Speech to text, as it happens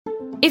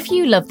If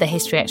you love the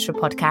History Extra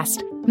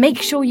podcast,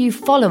 make sure you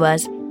follow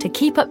us to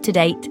keep up to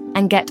date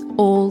and get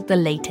all the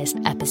latest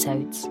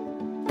episodes.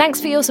 Thanks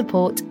for your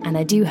support, and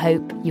I do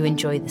hope you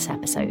enjoy this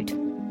episode.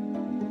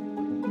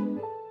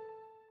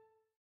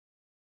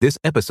 This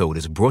episode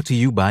is brought to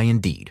you by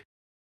Indeed.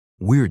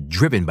 We're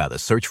driven by the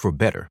search for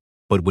better,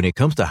 but when it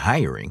comes to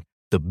hiring,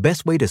 the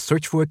best way to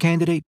search for a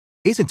candidate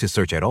isn't to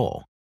search at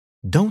all.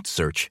 Don't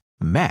search,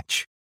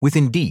 match with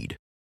Indeed.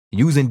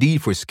 Use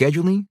Indeed for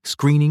scheduling,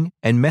 screening,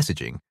 and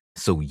messaging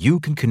so you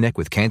can connect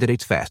with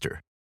candidates faster.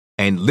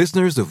 And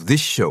listeners of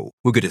this show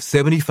will get a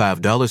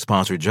 $75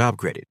 sponsored job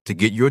credit to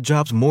get your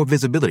jobs more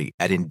visibility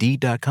at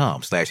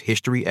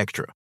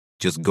Indeed.com/HistoryExtra.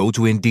 Just go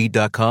to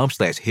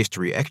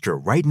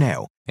Indeed.com/HistoryExtra right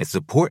now and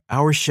support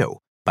our show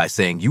by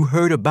saying you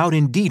heard about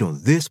Indeed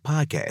on this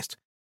podcast.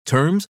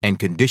 Terms and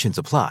conditions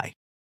apply.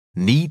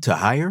 Need to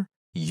hire?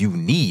 You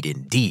need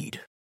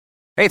Indeed.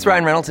 Hey, it's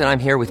Ryan Reynolds, and I'm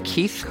here with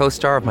Keith,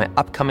 co-star of my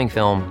upcoming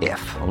film, If,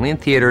 only in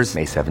theaters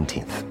May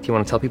 17th. Do you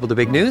want to tell people the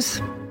big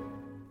news?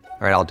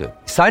 All right, I'll do it.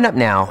 Sign up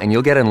now and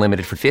you'll get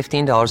unlimited for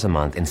 $15 a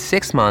month and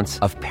 6 months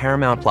of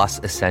Paramount Plus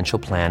Essential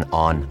Plan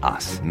on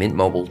us.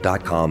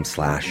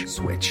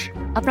 MintMobile.com/switch.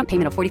 Upfront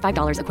payment of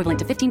 $45 equivalent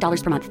to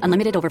 $15 per month.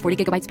 Unlimited over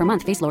 40 gigabytes per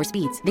month. Face lower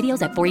speeds.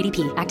 Videos at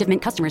 480p. Active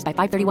Mint customers by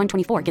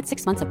 531.24 get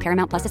 6 months of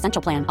Paramount Plus Essential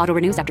Plan. Auto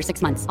renews after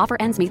 6 months. Offer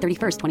ends May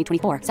 31st,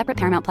 2024. Separate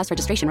Paramount Plus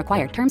registration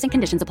required. Terms and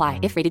conditions apply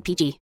if rated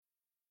PG.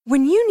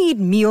 When you need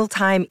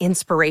mealtime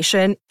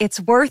inspiration,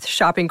 it's worth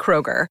shopping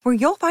Kroger, where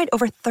you'll find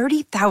over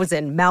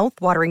 30,000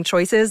 mouth-watering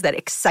choices that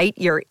excite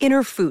your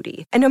inner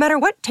foodie. And no matter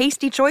what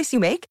tasty choice you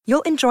make,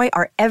 you'll enjoy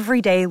our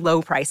everyday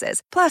low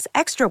prices, plus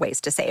extra ways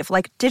to save,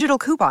 like digital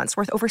coupons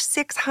worth over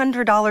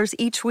 $600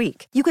 each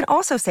week. You can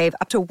also save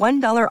up to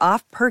 $1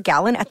 off per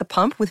gallon at the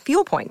pump with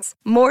fuel points.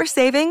 More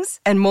savings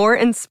and more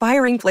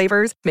inspiring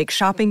flavors make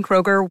shopping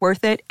Kroger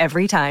worth it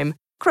every time.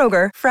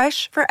 Kroger,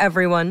 fresh for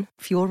everyone.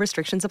 Fuel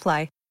restrictions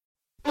apply.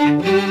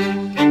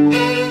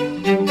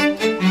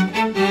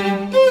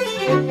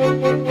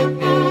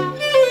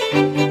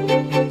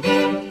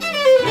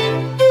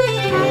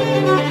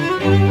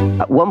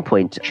 At one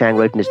point, Chiang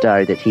wrote in his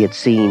diary that he had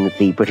seen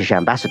the British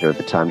ambassador at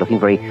the time looking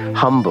very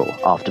humble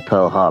after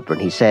Pearl Harbor,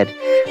 and he said,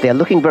 "They are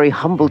looking very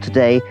humble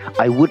today.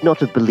 I would not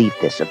have believed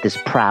this of this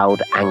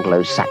proud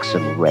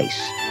Anglo-Saxon race."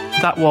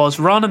 That was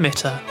Rana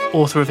Mitter,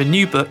 author of a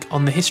new book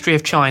on the history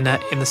of China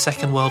in the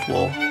Second World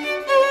War.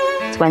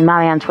 When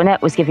Marie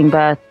Antoinette was giving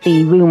birth,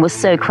 the room was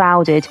so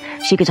crowded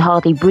she could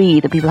hardly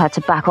breathe, and people had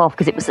to back off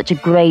because it was such a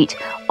great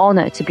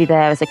honour to be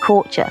there as a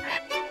courtier.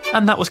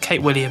 And that was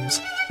Kate Williams,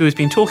 who has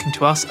been talking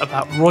to us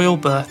about royal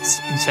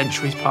births in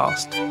centuries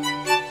past.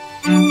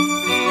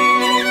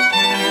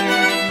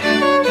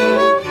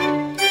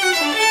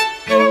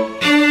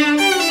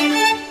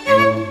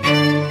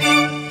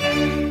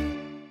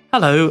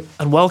 Hello,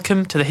 and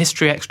welcome to the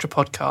History Extra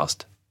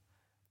podcast.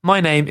 My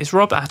name is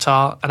Rob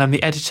Attar, and I'm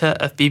the editor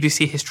of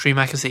BBC History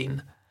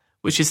Magazine,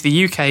 which is the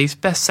UK's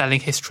best-selling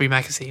history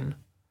magazine.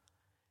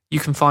 You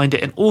can find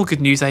it in all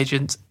good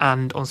newsagents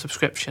and on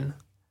subscription.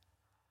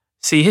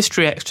 See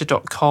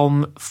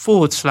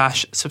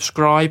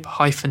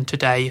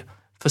historyextra.com/subscribe-today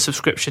for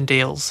subscription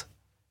deals.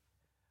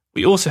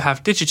 We also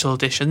have digital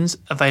editions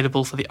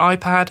available for the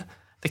iPad,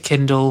 the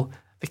Kindle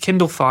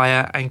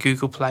Fire, and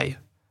Google Play.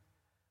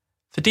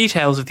 For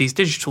details of these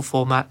digital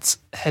formats,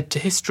 head to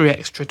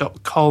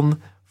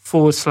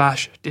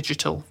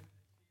historyextra.com/digital.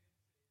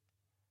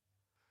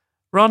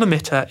 Rana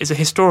Mitter is a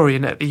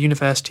historian at the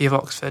University of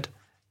Oxford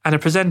and a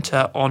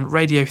presenter on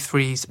Radio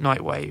 3's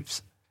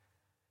Nightwaves.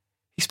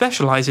 He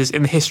specialises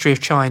in the history of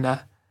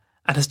China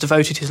and has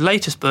devoted his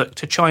latest book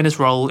to China's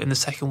role in the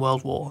Second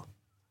World War.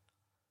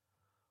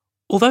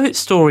 Although its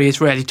story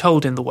is rarely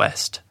told in the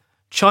West,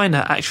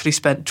 China actually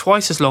spent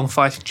twice as long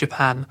fighting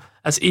Japan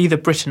as either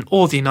Britain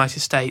or the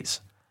United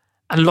States,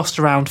 and lost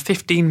around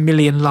 15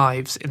 million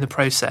lives in the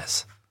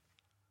process.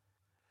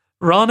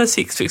 Rana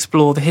seeks to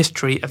explore the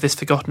history of this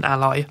forgotten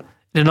ally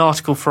in an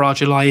article for our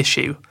July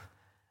issue,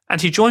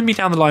 and he joined me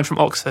down the line from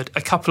Oxford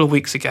a couple of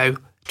weeks ago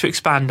to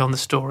expand on the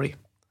story.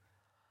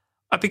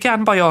 I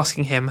began by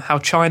asking him how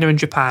China and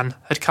Japan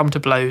had come to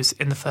blows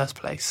in the first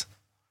place.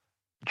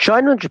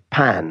 China and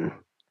Japan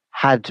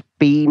had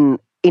been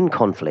in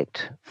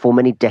conflict for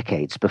many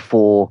decades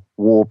before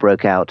war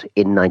broke out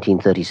in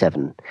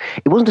 1937.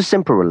 It wasn't a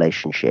simple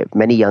relationship.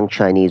 Many young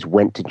Chinese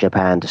went to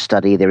Japan to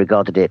study. They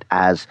regarded it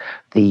as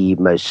the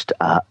most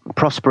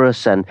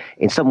prosperous and,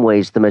 in some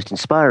ways, the most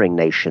inspiring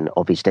nation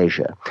of East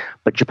Asia.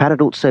 But Japan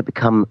had also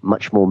become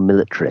much more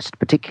militarist,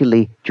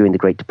 particularly during the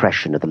Great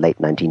Depression of the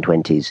late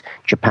 1920s.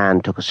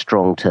 Japan took a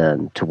strong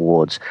turn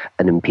towards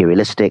an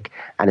imperialistic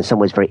and, in some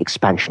ways, very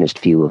expansionist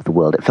view of the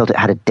world. It felt it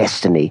had a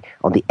destiny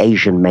on the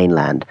Asian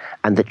mainland,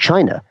 and that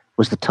China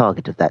was the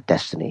target of that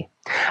destiny.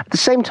 At the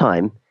same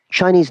time,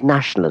 Chinese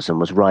nationalism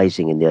was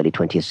rising in the early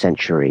 20th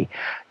century.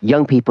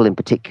 Young people in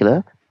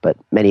particular but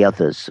many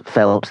others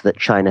felt that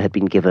China had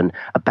been given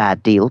a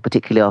bad deal,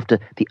 particularly after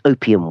the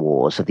Opium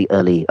Wars of the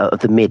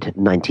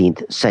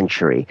mid-19th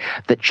century,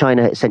 that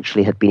China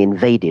essentially had been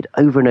invaded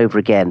over and over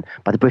again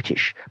by the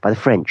British, by the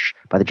French,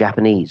 by the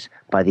Japanese,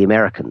 by the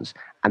Americans,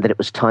 and that it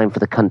was time for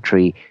the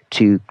country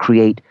to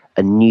create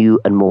a new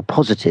and more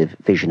positive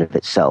vision of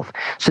itself.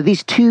 So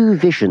these two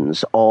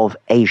visions of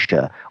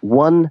Asia,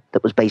 one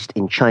that was based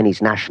in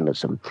Chinese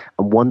nationalism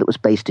and one that was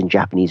based in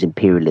Japanese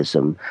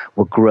imperialism,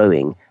 were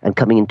growing and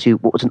coming into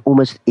what was an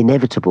almost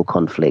inevitable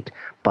conflict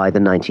by the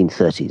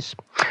 1930s.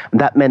 And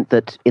that meant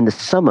that in the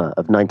summer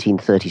of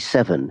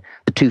 1937,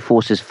 the two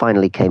forces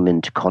finally came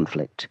into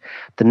conflict.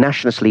 The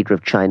nationalist leader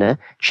of China,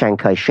 Chiang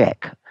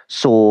Kai-shek,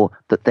 saw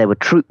that there were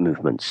troop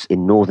movements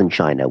in northern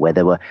China where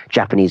there were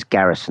Japanese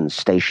garrisons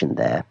stationed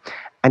there.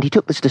 And he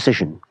took this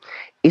decision.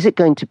 Is this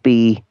going to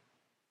be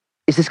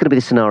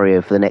the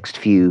scenario for the next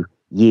few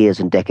years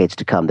and decades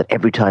to come, that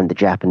every time the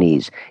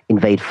Japanese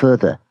invade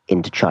further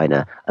into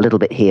China, a little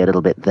bit here, a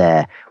little bit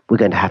there, we're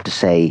going to have to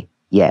say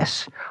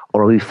yes?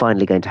 Or are we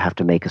finally going to have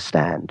to make a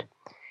stand?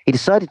 He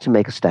decided to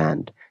make a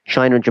stand.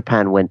 China and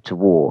Japan went to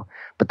war,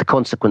 but the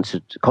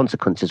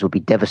consequences would be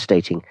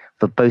devastating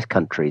for both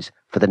countries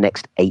for the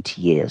next 8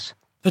 years.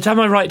 But am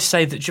I right to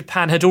say that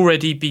Japan had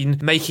already been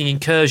making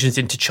incursions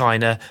into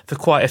China for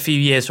quite a few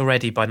years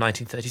already by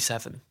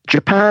 1937?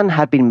 Japan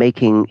had been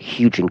making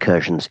huge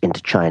incursions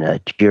into China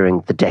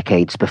during the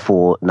decades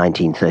before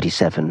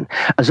 1937.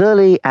 As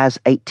early as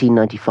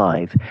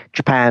 1895,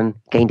 Japan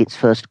gained its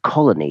first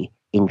colony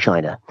in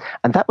China,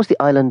 and that was the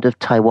island of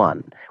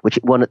Taiwan, which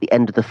it won at the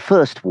end of the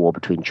first war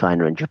between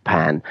China and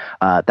Japan.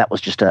 That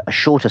was just a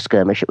shorter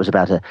skirmish. It was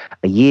about a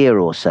year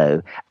or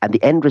so, and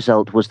the end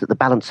result was that the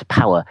balance of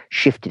power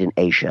shifted in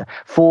Asia.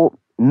 For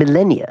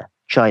millennia,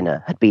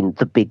 China had been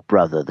the big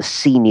brother, the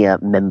senior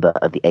member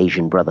of the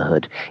Asian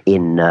Brotherhood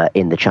in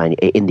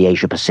the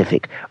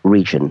Asia-Pacific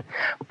region.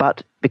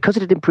 But because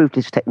it had improved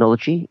its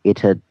technology, it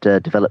had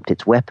developed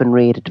its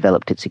weaponry, it had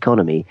developed its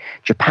economy,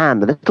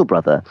 Japan, the little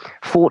brother,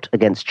 fought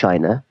against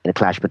China in a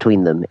clash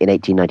between them in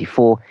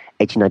 1894,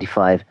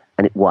 1895,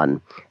 and it won.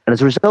 And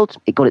as a result,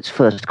 it got its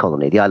first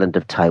colony, the island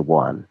of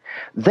Taiwan.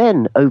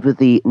 Then, over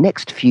the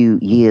next few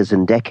years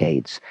and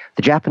decades,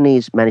 the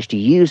Japanese managed to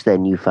use their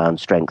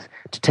newfound strength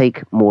to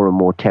take more and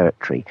more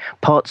territory.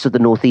 Parts of the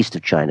northeast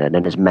of China,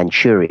 known as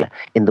Manchuria,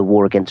 in the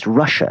war against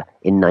Russia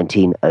in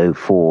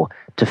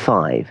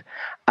 1904-5.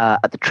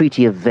 At the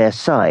Treaty of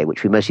Versailles,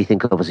 which we mostly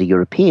think of as a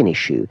European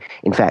issue,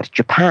 in fact,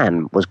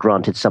 Japan was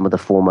granted some of the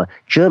former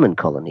German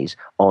colonies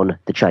on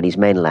the Chinese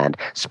mainland,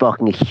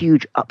 sparking a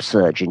huge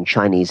upsurge in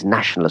Chinese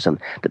nationalism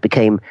that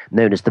became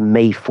known as the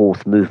May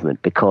 4th movement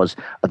because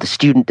of the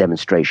student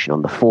demonstration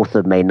on the 4th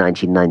of May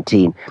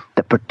 1919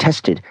 that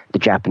protested the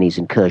Japanese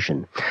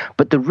incursion.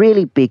 But the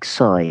really big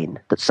sign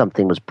that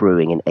something was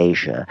brewing in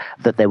Asia,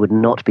 that there would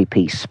not be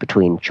peace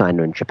between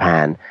China and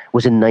Japan,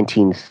 was in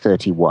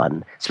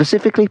 1931,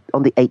 specifically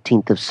on the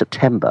 18th of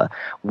September,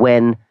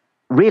 when,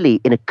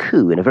 really in a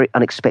coup, in a very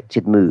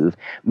unexpected move,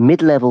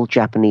 mid-level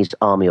Japanese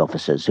army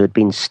officers who had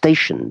been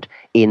stationed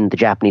in the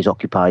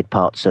Japanese-occupied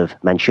parts of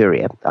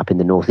Manchuria, up in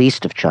the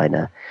northeast of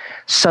China,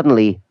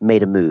 suddenly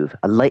made a move,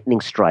 a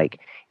lightning strike,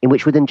 in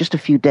which within just a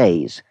few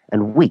days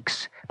and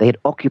weeks, they had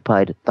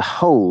occupied the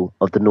whole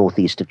of the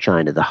northeast of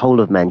China, the whole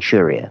of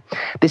Manchuria.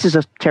 This is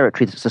a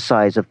territory that's the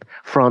size of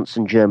France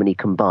and Germany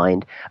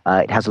combined.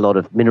 It has a lot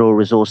of mineral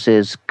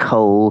resources,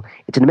 coal.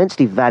 It's an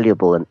immensely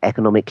valuable and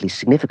economically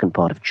significant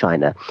part of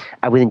China.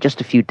 And within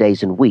just a few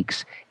days and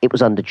weeks, it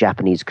was under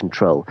Japanese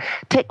control.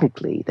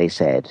 Technically, they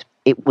said,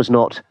 it was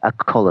not a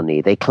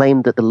colony. They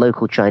claimed that the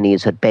local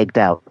Chinese had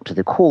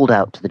called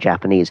out to the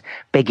Japanese,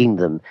 begging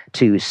them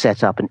to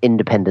set up an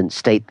independent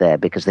state there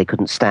because they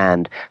couldn't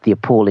stand the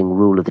appalling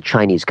rule of the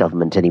Chinese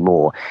government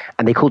anymore.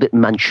 And they called it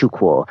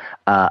Manchukuo,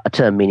 a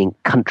term meaning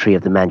country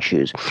of the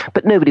Manchus.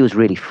 But nobody was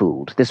really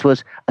fooled. This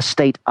was a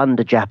state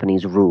under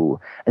Japanese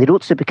rule. And it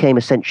also became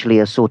essentially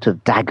a sort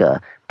of dagger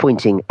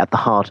pointing at the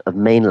heart of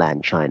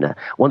mainland China.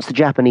 Once the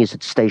Japanese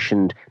had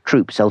stationed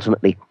troops,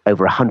 ultimately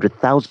over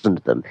 100,000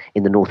 of them,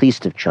 in the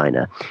northeast of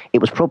China, it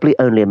was probably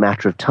only a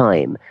matter of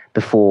time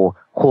before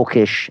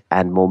hawkish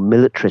and more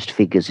militarist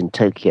figures in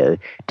Tokyo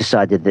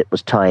decided that it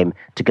was time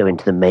to go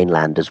into the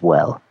mainland as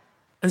well.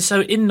 And so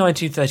in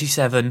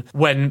 1937,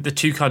 when the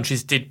two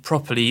countries did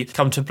properly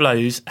come to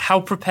blows,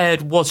 how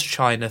prepared was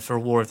China for a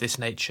war of this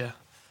nature?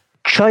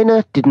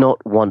 China did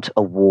not want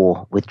a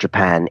war with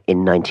Japan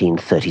in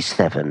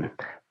 1937.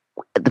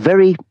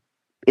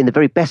 In the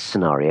very best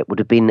scenario, it would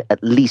have been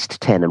at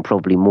least 10 and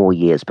probably more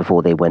years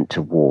before they went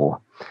to war.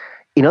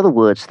 In other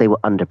words, they were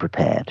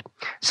underprepared.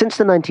 Since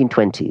the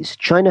 1920s,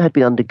 China had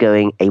been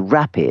undergoing a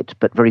rapid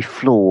but very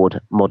flawed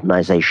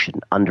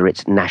modernization under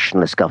its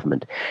nationalist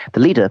government.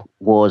 The leader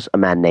was a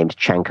man named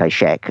Chiang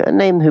Kai-shek, a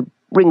name who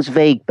rings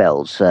vague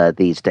bells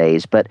these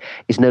days, but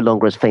is no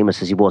longer as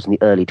famous as he was in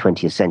the early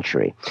 20th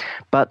century.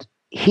 But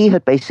he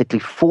had basically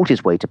fought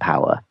his way to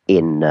power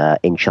in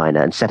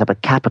China and set up a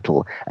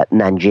capital at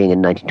Nanjing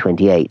in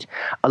 1928.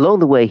 Along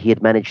the way, he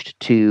had managed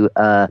to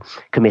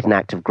commit an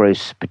act of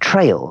gross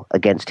betrayal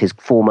against his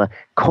former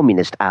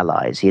communist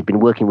allies. He had been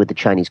working with the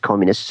Chinese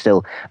Communists,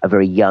 still a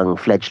very young,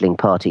 fledgling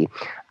party,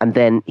 and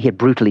then he had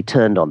brutally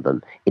turned on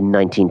them in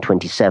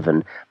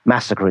 1927,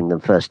 massacring them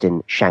first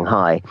in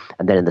Shanghai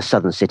and then in the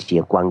southern city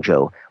of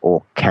Guangzhou,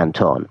 or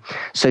Canton.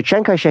 So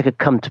Chiang Kai-shek had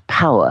come to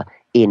power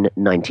in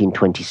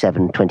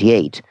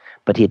 1927-28,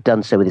 but he had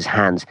done so with his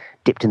hands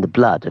dipped in the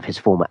blood of his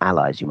former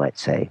allies, you might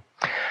say.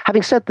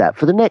 Having said that,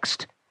 for the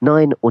next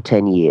 9 or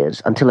 10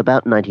 years, until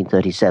about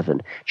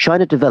 1937,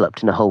 China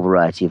developed in a whole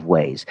variety of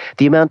ways.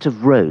 The amount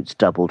of roads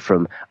doubled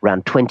from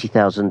around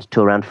 20,000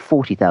 to around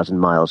 40,000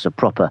 miles of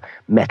proper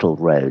metal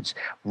roads.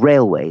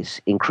 Railways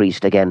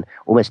increased, again,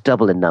 almost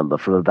double in number,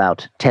 from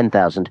about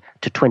 10,000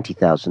 to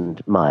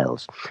 20,000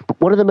 miles. But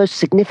one of the most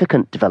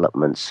significant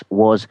developments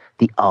was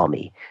the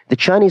army. The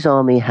Chinese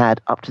army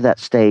had, up to that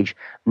stage,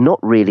 not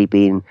really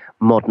been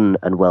modern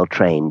and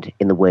well-trained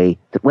in the way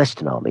that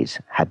Western armies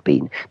had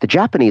been. The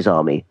Japanese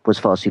army was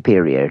far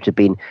superior. It had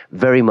been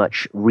very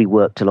much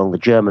reworked along the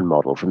German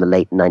model from the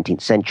late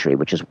 19th century,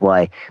 which is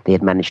why they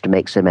had managed to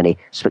make so many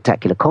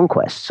spectacular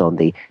conquests on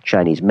the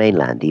Chinese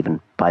mainland, even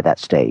by that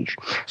stage.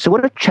 So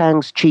one of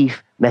Chiang's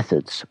chief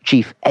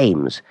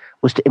aims,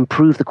 was to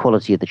improve the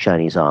quality of the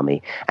Chinese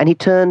army, and he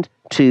turned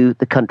to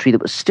the country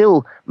that was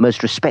still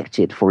most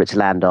respected for its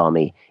land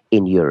army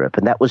in Europe,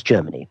 and that was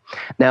Germany.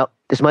 Now,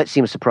 this might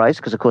seem a surprise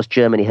because, of course,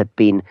 Germany had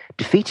been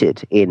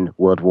defeated in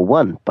World War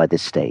I by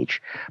this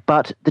stage,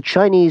 but the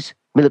Chinese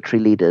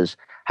military leaders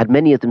had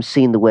many of them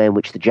seen the way in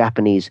which the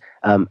Japanese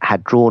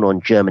had drawn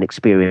on German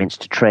experience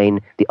to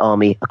train the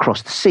army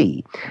across the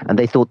sea, and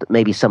they thought that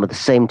maybe some of the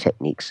same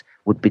techniques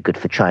would be good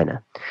for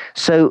China.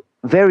 So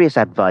various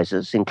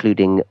advisors,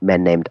 including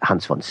men named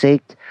Hans von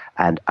Seeckt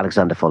and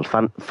Alexander von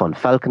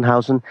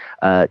Falkenhausen,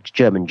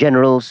 German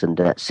generals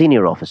and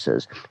senior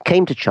officers,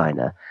 came to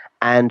China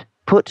and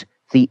put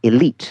the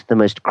elite, the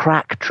most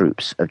crack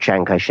troops of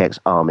Chiang Kai-shek's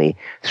army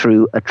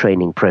through a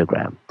training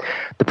program.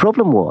 The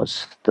problem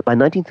was that by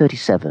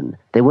 1937,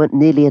 there weren't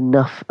nearly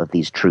enough of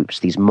these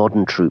troops, these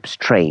modern troops,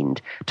 trained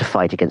to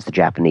fight against the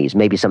Japanese,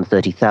 maybe some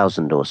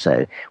 30,000 or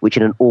so, which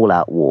in an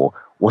all-out war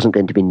wasn't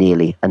going to be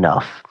nearly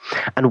enough.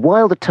 And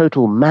while the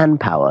total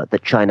manpower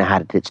that China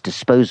had at its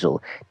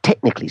disposal,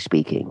 technically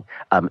speaking,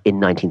 in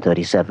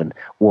 1937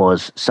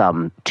 was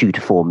some 2 to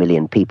 4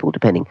 million people,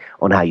 depending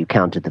on how you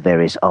counted the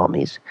various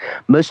armies,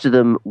 most of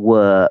them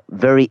were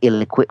very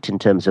ill-equipped in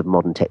terms of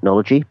modern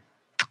technology.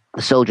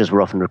 The soldiers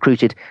were often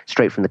recruited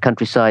straight from the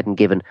countryside and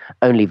given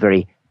only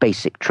very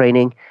basic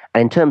training.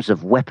 And in terms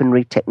of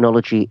weaponry,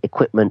 technology,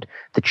 equipment,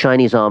 the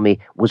Chinese army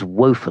was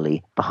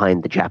woefully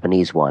behind the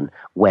Japanese one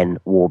when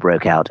war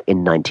broke out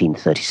in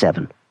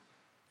 1937.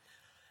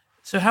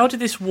 So how did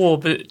this war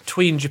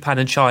between Japan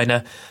and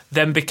China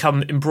then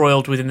become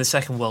embroiled within the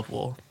Second World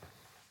War?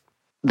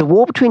 The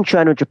war between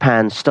China and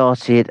Japan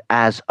started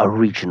as a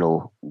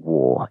regional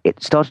war.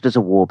 It started as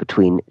a war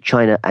between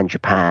China and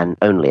Japan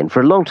only, and for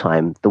a long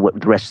time, the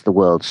rest of the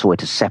world saw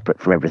it as separate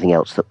from everything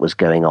else that was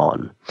going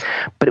on.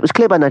 But it was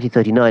clear by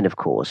 1939, of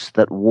course,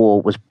 that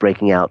war was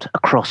breaking out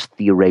across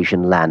the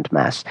Eurasian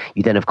landmass.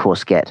 You then, of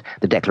course, get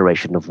the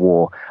declaration of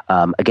war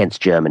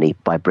against Germany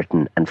by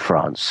Britain and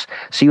France.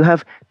 So you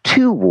have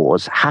two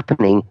wars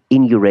happening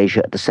in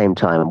Eurasia at the same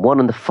time, one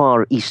on the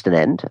far eastern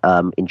end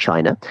in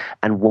China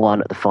and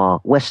one at the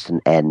far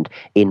western end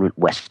in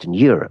Western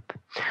Europe.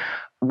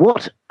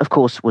 What, of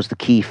course, was the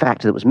key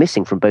factor that was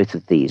missing from both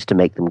of these to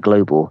make them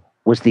global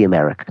was the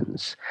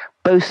Americans.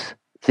 Both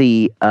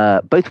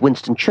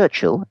Winston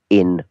Churchill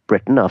in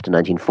Britain after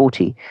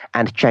 1940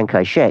 and Chiang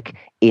Kai-shek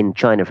in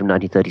China from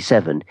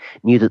 1937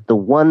 knew that the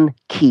one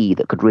key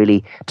that could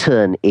really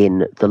turn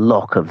in the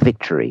lock of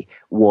victory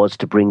was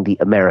to bring the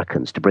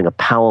Americans, to bring a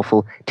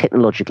powerful,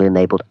 technologically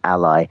enabled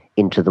ally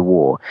into the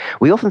war.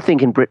 We often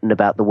think in Britain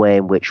about the way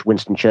in which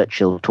Winston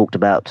Churchill talked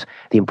about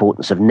the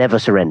importance of never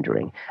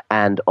surrendering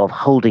and of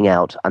holding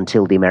out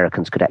until the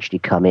Americans could actually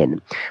come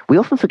in. We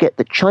often forget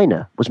that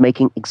China was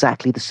making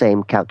exactly the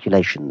same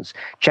calculations.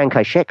 Chiang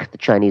Kai-shek, the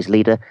Chinese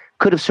leader,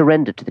 could have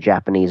surrendered to the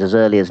Japanese as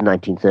early as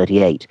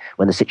 1938,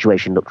 when the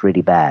situation looked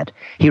really bad.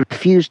 He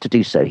refused to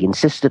do so. He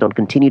insisted on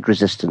continued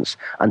resistance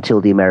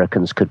until the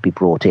Americans could be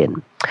brought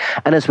in.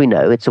 And as we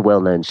know, it's a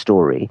well-known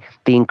story,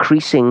 the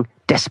increasing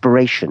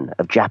desperation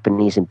of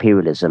Japanese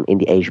imperialism in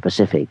the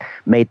Asia-Pacific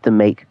made them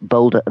make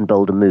bolder and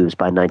bolder moves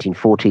by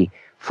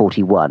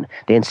 1940-41.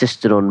 They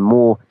insisted on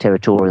more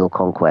territorial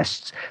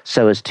conquests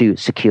so as to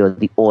secure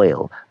the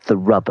oil, the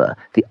rubber,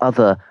 the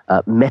other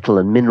metal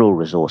and mineral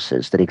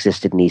resources that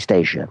existed in East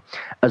Asia.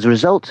 As a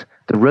result,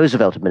 the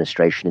Roosevelt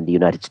administration in the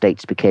United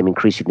States became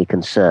increasingly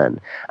concerned,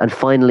 and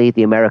finally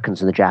the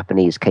Americans and the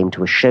Japanese came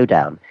to a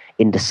showdown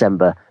in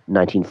December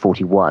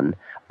 1941,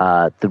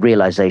 the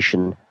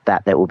realization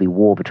that there will be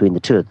war between the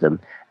two of them,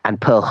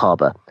 and Pearl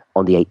Harbor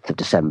on the 8th of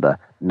December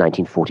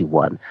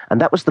 1941. And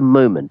that was the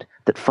moment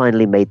that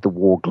finally made the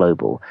war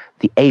global.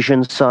 The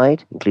Asian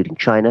side, including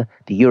China,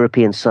 the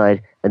European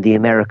side, and the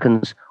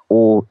Americans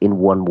all in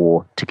one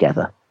war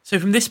together. So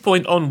from this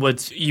point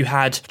onwards, you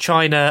had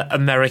China,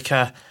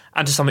 America,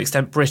 and to some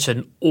extent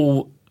Britain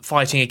all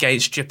fighting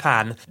against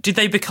Japan. Did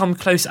they become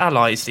close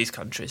allies, these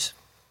countries?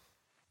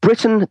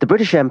 Britain, the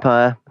British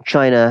Empire,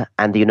 China,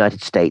 and the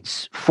United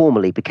States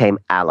formally became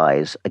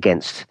allies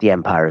against the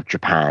Empire of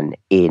Japan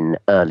in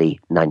late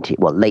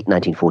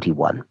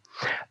 1941.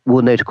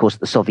 We'll note, of course,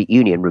 that the Soviet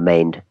Union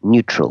remained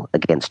neutral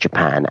against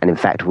Japan, and in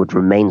fact would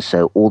remain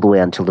so all the way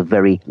until the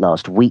very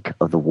last week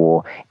of the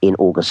war in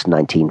August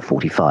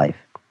 1945.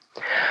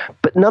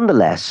 But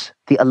nonetheless,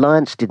 the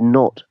alliance did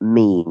not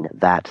mean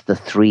that the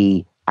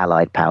three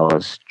Allied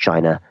powers,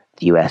 China,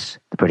 the US,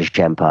 the British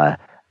Empire,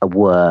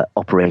 were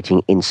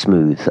operating in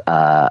smooth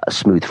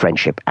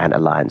friendship and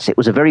alliance. It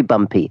was a very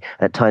bumpy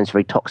and at times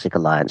very toxic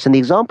alliance. And the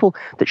example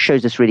that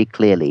shows this really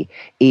clearly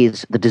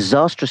is the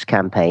disastrous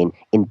campaign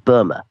in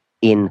Burma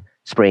in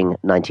spring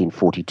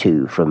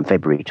 1942, from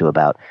February to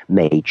about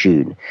May,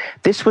 June.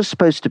 This was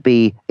supposed to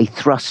be a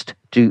thrust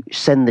to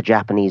send the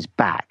Japanese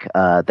back.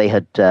 They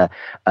had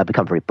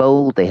become very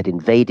bold. They had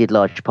invaded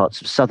large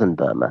parts of southern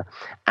Burma.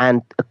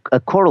 And a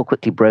quarrel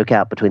quickly broke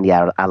out between the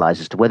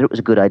Allies as to whether it was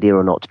a good idea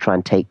or not to try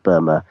and take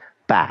Burma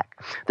back.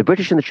 The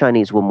British and the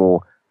Chinese were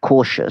more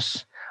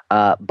cautious,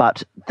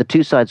 but the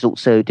two sides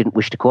also didn't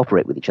wish to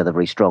cooperate with each other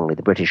very strongly.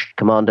 The British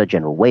commander,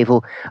 General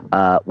Wavell,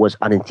 was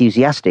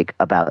unenthusiastic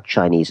about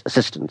Chinese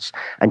assistance,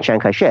 and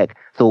Chiang Kai-shek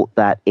thought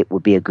that it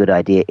would be a good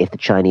idea if the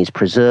Chinese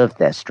preserved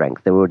their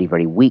strength. They were already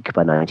very weak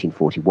by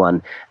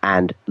 1941,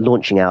 and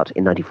launching out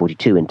in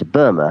 1942 into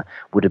Burma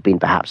would have been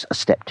perhaps a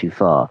step too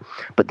far.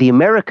 But the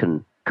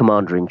American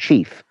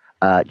commander-in-chief,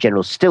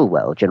 General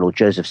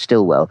Joseph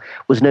Stilwell,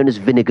 was known as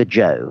Vinegar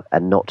Joe,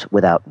 and not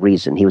without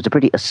reason. He was a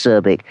pretty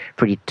acerbic,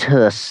 pretty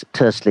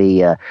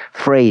tersely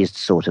phrased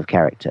sort of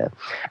character.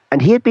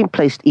 And he had been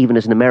placed, even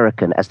as an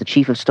American, as the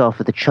chief of staff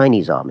of the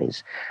Chinese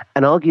armies,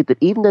 and argued that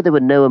even though there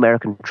were no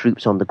American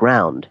troops on the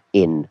ground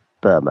in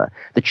Burma,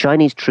 the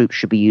Chinese troops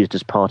should be used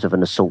as part of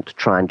an assault to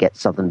try and get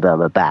southern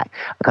Burma back,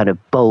 a kind of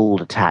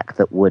bold attack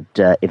that would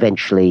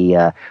eventually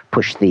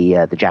push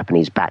the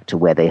Japanese back to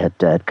where they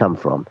had come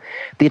from.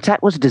 The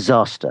attack was a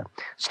disaster.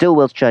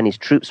 Stilwell's Chinese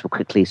troops were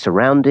quickly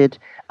surrounded.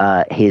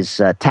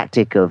 His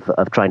tactic of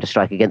trying to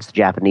strike against the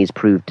Japanese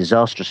proved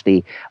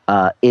disastrously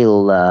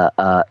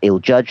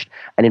ill-judged,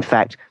 and in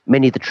fact,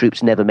 many of the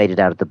troops never made it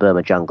out of the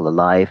Burma jungle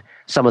alive.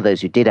 Some of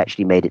those who did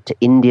actually made it to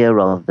India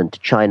rather than to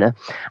China,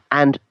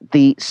 and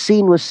the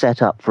scene was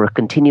set up for a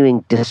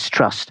continuing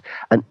distrust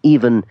and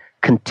even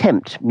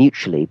contempt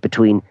mutually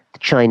between the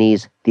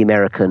Chinese, the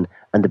American,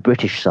 and the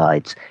British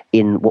sides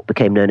in what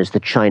became known as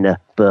the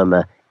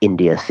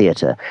China-Burma-India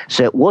theatre.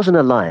 So it was an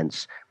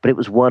alliance, but it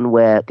was one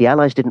where the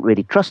Allies didn't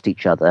really trust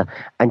each other,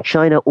 and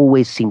China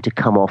always seemed to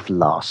come off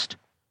last.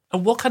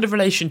 And what kind of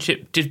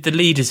relationship did the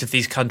leaders of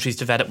these countries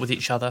develop with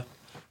each other?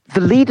 The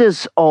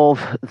leaders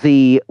of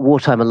the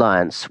wartime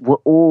alliance were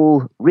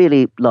all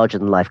really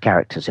larger-than-life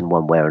characters in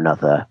one way or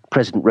another.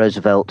 President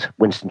Roosevelt,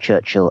 Winston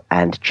Churchill,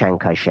 and Chiang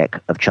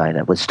Kai-shek of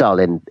China, with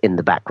Stalin in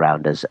the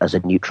background as a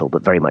neutral,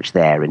 but very much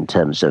there in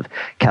terms of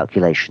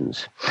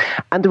calculations.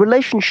 And the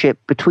relationship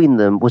between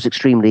them was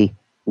extremely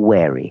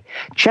wary.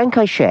 Chiang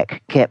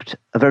Kai-shek kept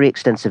a very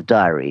extensive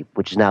diary,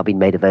 which has now been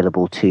made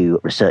available to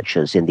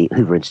researchers in the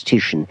Hoover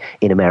Institution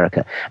in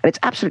America. And it's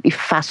absolutely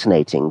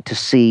fascinating to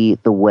see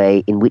the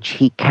way in which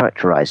he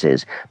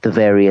characterizes the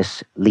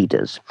various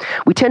leaders.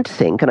 We tend to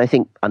think, and I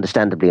think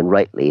understandably and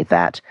rightly,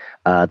 that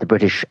the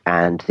British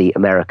and the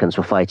Americans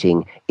were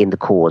fighting in the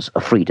cause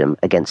of freedom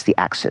against the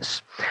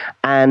Axis.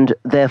 And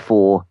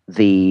therefore,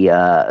 the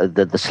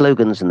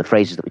slogans and the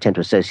phrases that we tend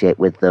to associate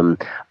with them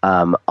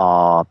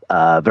are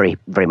very,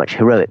 very much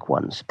heroic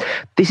ones.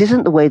 This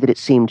isn't the way that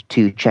it seemed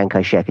to Chiang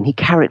Kai-shek, and he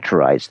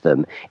characterized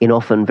them in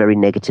often very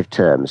negative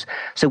terms.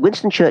 So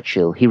Winston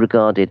Churchill he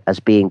regarded as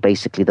being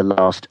basically the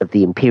last of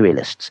the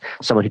imperialists,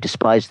 someone who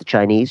despised the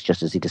Chinese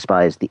just as he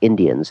despised the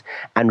Indians,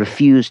 and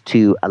refused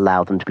to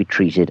allow them to be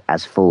treated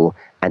as full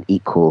and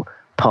equal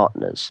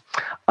partners.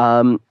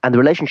 And the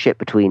relationship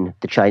between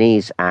the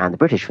Chinese and the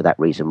British, for that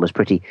reason, was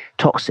pretty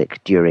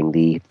toxic during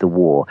the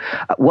war.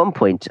 At one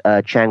point,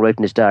 Chiang wrote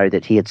in his diary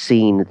that he had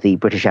seen the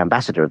British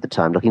ambassador at the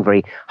time looking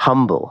very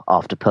humble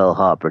after Pearl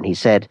Harbor, and he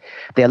said,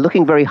 "They are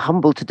looking very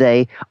humble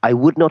today. I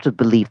would not have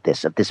believed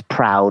this of this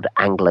proud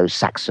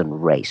Anglo-Saxon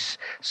race."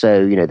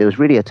 So, there was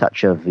really a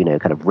touch of,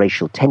 kind of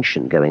racial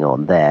tension going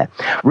on there.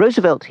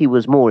 Roosevelt, he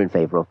was more in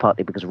favor of,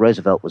 partly because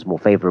Roosevelt was more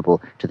favorable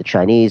to the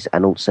Chinese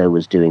and also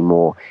was doing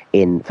more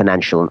in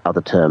financial and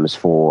other terms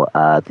for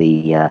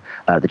the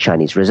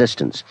Chinese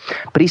resistance.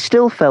 But he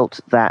still felt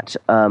that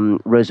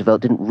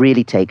Roosevelt didn't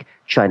really take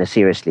China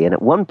seriously. And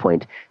at one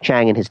point,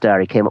 Chiang in his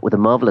diary came up with a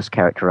marvelous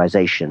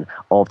characterization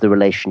of the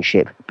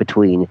relationship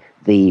between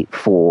the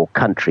four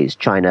countries,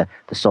 China,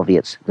 the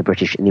Soviets, the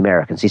British, and the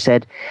Americans. He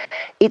said,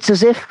 "It's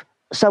as if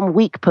some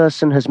weak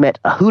person has met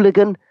a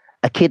hooligan,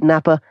 a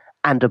kidnapper,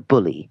 and a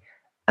bully.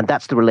 And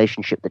that's the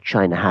relationship that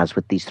China has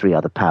with these three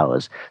other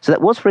powers." So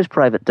that was for his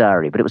private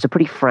diary, but it was a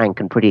pretty frank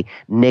and pretty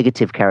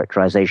negative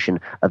characterization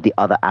of the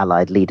other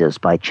Allied leaders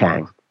by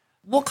Chiang.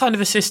 What kind of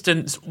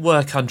assistance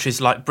were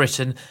countries like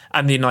Britain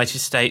and the United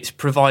States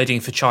providing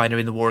for China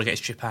in the war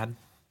against Japan?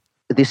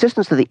 The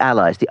assistance that the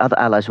other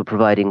allies were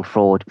providing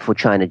for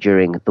China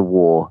during the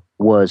war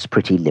was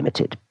pretty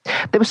limited.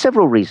 There were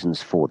several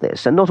reasons for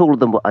this, and not all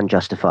of them were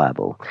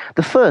unjustifiable.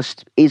 The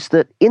first is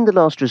that in the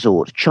last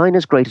resort,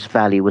 China's greatest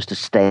value was to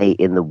stay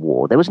in the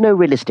war. There was no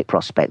realistic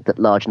prospect that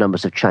large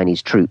numbers of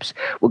Chinese troops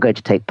were going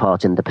to take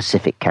part in the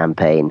Pacific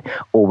campaign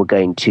or were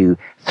going to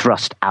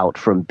thrust out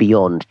from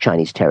beyond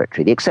Chinese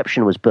territory. The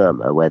exception was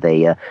Burma, where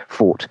they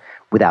fought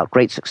without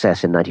great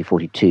success in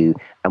 1942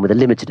 and with a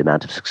limited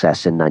amount of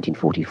success in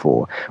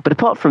 1944. But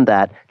apart from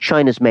that,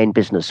 China's main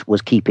business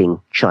was keeping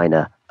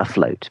China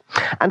afloat.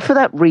 And for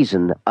that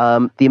reason,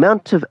 the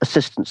amount of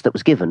assistance that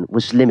was given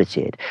was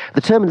limited.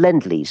 The term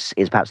Lend-Lease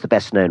is perhaps the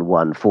best known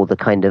one for the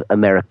kind of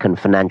American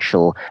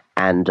financial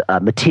and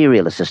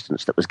material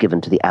assistance that was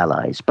given to the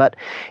Allies. But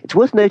it's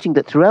worth noting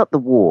that throughout the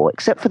war,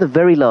 except for the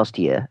very last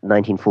year,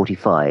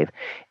 1945,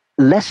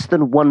 less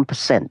than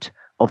 1%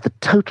 of the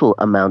total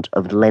amount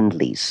of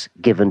Lend-Lease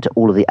given to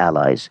all of the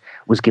Allies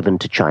was given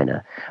to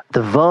China.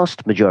 The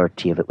vast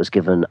majority of it was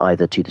given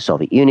either to the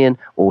Soviet Union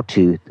or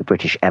to the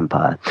British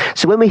Empire.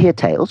 So when we hear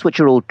tales, which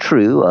are all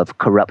true, of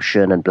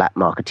corruption and black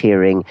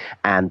marketeering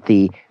and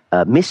the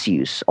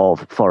misuse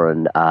of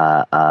foreign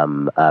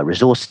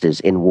resources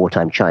in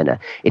wartime China,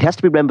 it has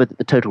to be remembered that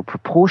the total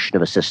proportion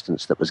of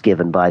assistance that was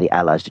given by the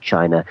Allies to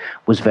China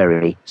was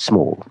very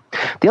small.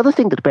 The other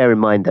thing to bear in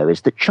mind, though,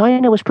 is that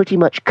China was pretty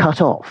much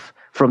cut off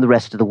from the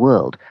rest of the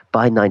world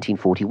by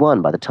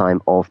 1941, by the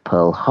time of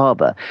Pearl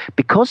Harbor.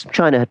 Because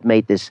China had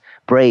made this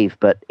brave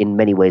but in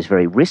many ways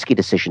very risky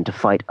decision to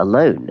fight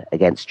alone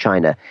against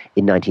China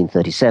in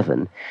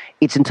 1937,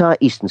 its entire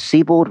eastern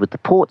seaboard with the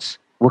ports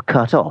were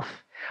cut off.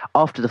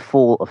 After the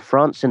fall of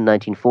France in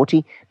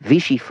 1940,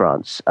 Vichy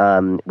France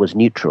was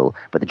neutral,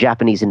 but the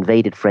Japanese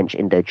invaded French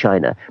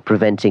Indochina,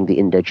 preventing the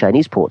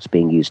Indo-Chinese ports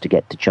being used to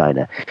get to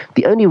China.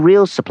 The only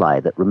real supply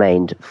that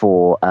remained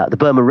for the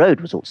Burma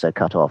Road was also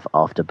cut off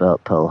after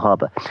Pearl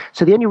Harbor.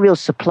 So the only real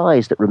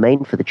supplies that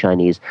remained for the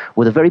Chinese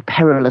were the very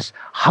perilous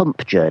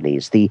hump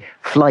journeys, the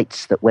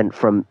flights that went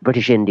from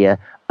British India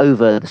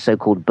over the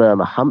so-called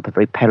Burma Hump, a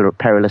very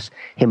perilous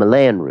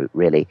Himalayan route,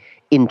 really,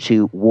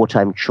 into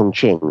wartime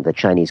Chongqing, the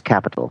Chinese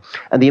capital.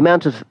 And the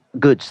amount of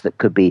goods that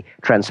could be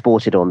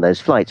transported on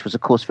those flights was,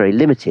 of course, very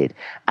limited,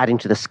 adding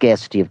to the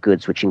scarcity of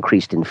goods, which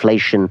increased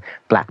inflation,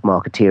 black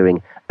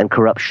marketeering, and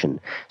corruption.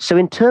 So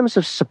in terms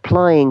of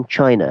supplying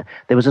China,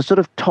 there was a sort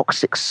of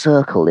toxic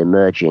circle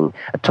emerging,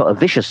 a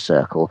vicious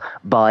circle,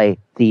 by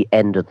the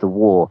end of the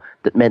war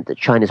that meant that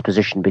China's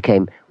position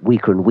became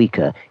weaker and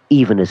weaker,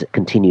 even as it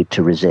continued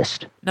to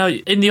resist. Now,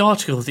 in the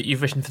article that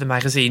you've written for the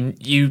magazine,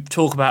 you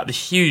talk about the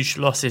huge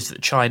losses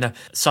that China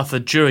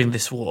suffered during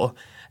this war.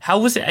 How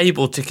was it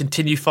able to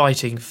continue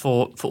fighting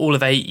for all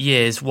of 8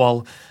 years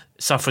while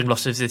suffering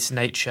losses of this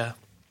nature?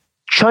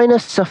 China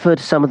suffered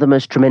some of the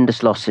most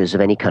tremendous losses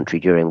of any country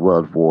during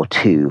World War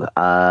II.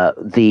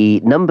 The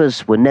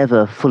numbers were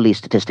never fully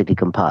statistically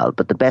compiled,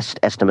 but the best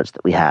estimates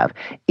that we have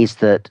is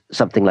that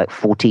something like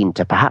 14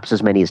 to perhaps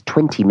as many as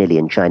 20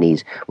 million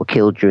Chinese were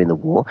killed during the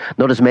war.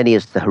 Not as many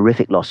as the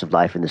horrific loss of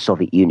life in the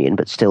Soviet Union,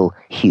 but still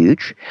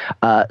huge.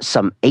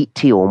 Some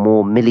 80 or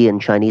more million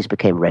Chinese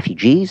became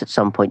refugees at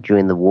some point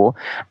during the war,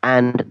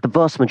 and the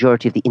vast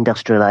majority of the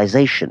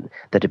industrialization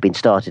that had been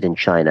started in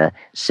China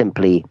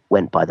simply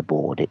went by the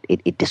board.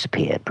 It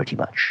disappeared pretty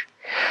much.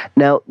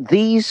 Now,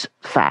 these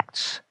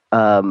facts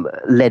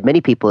led many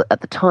people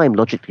at the time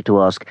logically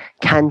to ask,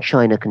 can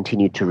China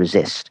continue to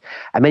resist?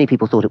 And many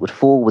people thought it would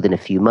fall within a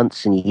few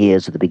months and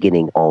years of the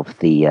beginning of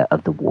the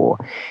war.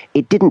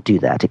 It didn't do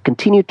that. It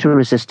continued to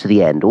resist to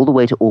the end, all the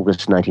way to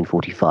August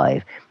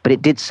 1945, but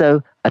it did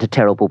so at a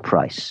terrible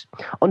price.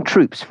 On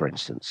troops, for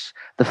instance,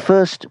 the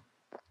first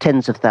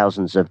tens of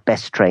thousands of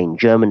best-trained,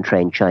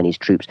 German-trained Chinese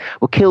troops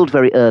were killed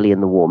very early in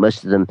the war.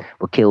 Most of them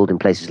were killed in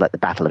places like the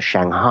Battle of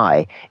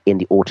Shanghai in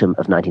the autumn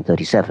of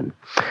 1937.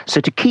 So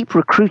to keep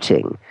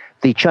recruiting,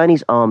 the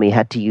Chinese army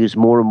had to use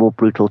more and more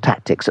brutal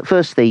tactics. At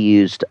first, they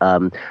used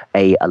a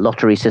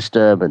lottery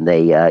system, and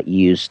they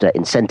used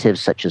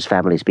incentives such as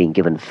families being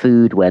given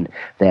food when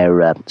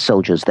their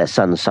soldiers, their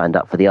sons, signed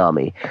up for the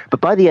army. But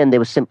by the end, they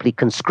were simply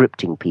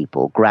conscripting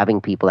people,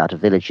 grabbing people out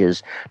of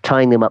villages,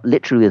 tying them up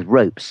literally with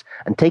ropes,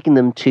 and taking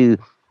them to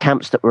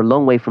camps that were a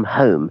long way from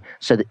home,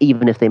 so that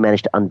even if they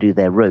managed to undo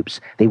their ropes,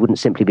 they wouldn't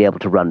simply be able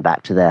to run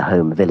back to their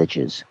home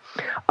villages.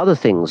 Other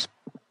things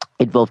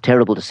involved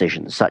terrible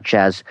decisions, such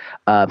as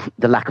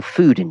the lack of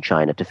food in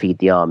China to feed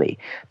the army.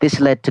 This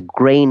led to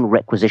grain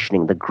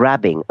requisitioning, the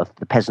grabbing of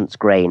the peasants'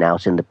 grain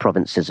out in the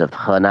provinces of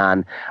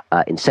Henan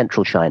in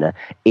central China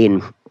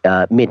in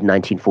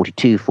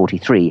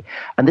mid-1942-43.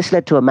 And this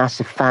led to a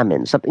massive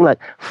famine. Something like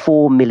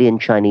 4 million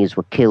Chinese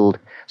were killed,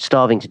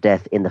 starving to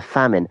death in the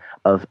famine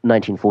of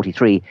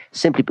 1943,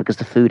 simply because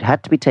the food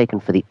had to be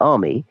taken for the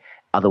army.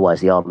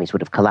 Otherwise, the armies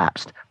would have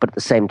collapsed. But at the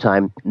same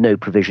time, no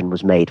provision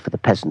was made for the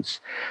peasants.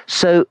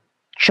 So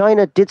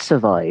China did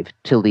survive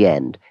till the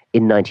end.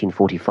 in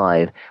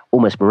 1945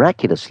 almost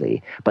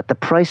miraculously, but the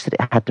price that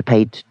it had to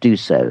pay to do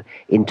so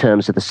in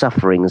terms of the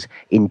sufferings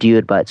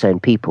endured by its own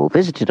people,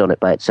 visited on it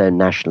by its own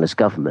nationalist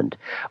government,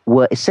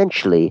 were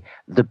essentially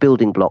the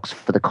building blocks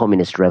for the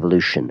communist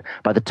revolution.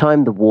 By the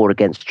time the war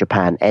against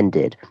Japan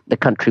ended, the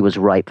country was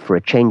ripe for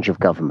a change of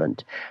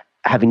government,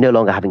 no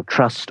longer having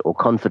trust or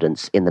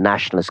confidence in the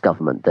nationalist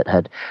government that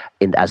had,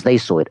 as they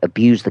saw it,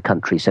 abused the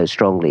country so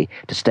strongly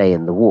to stay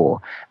in the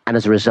war. And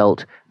as a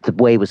result, the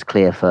way was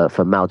clear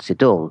for Mao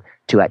Zedong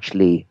to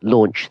actually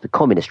launch the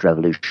communist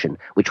revolution,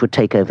 which would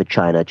take over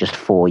China just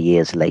 4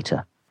 years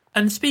later.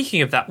 And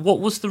speaking of that,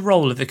 what was the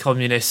role of the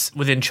communists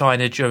within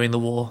China during the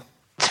war?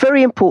 It's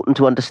very important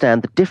to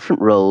understand the different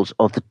roles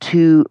of the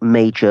two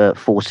major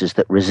forces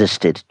that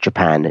resisted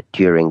Japan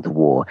during the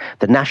war,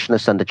 the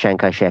nationalists under Chiang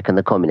Kai-shek and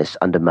the communists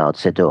under Mao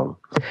Zedong.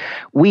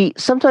 We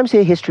sometimes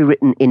hear history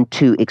written in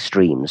two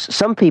extremes.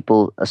 Some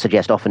people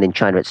suggest, often in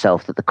China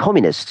itself, that the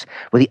communists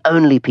were the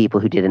only people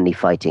who did any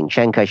fighting.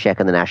 Chiang Kai-shek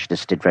and the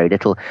nationalists did very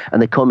little,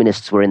 and the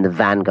communists were in the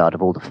vanguard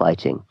of all the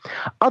fighting.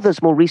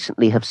 Others more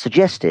recently have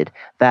suggested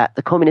that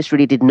the communists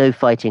really did no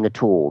fighting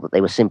at all, that they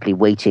were simply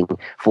waiting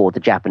for the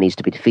Japanese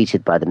to be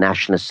defeated by the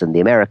nationalists and the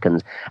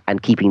Americans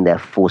and keeping their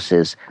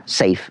forces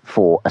safe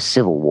for a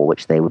civil war,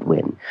 which they would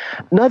win.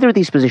 Neither of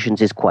these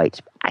positions is quite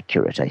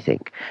accurate, I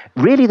think.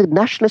 Really, the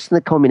nationalists and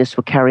the communists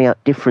were carrying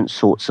out different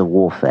sorts of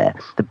warfare.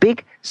 The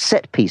big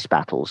set-piece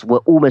battles were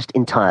almost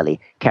entirely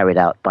carried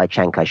out by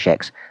Chiang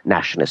Kai-shek's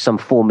nationalists, some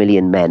 4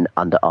 million men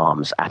under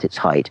arms at its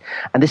height.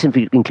 And this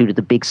included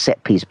the big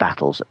set-piece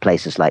battles at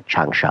places like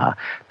Changsha,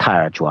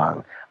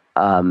 Taizhuang,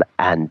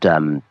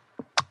 and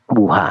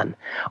Wuhan.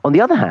 On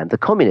the other hand, the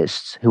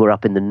communists, who were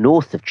up in the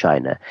north of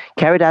China,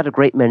 carried out a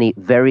great many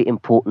very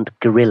important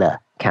guerrilla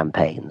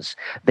campaigns.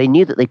 They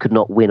knew that they could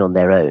not win on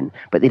their own,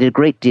 but they did a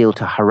great deal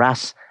to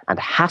harass and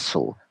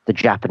hassle the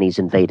Japanese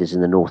invaders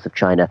in the north of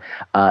China,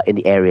 in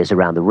the areas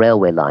around the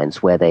railway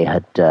lines where they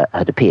had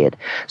appeared.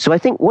 So I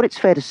think what it's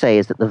fair to say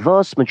is that the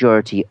vast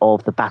majority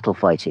of the battle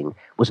fighting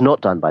was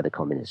not done by the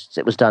communists.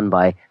 It was done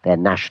by their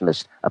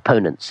nationalist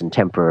opponents and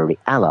temporary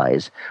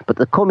allies. But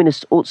the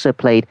communists also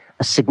played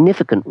a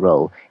significant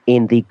role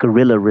in the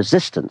guerrilla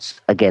resistance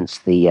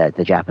against the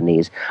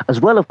Japanese, as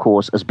well, of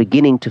course, as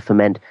beginning to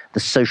foment the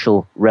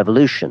social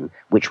revolution,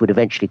 which would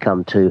eventually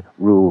come to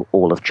rule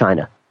all of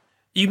China.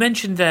 You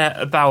mentioned there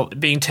about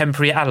being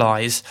temporary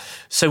allies.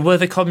 So were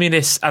the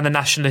communists and the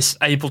nationalists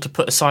able to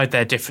put aside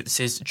their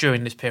differences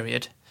during this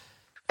period?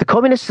 The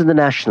communists and the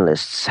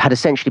nationalists had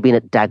essentially been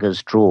at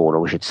daggers drawn, or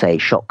we should say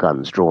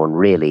shotguns drawn,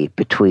 really,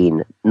 between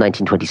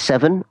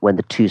 1927, when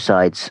the two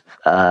sides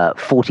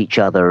fought each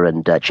other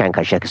and Chiang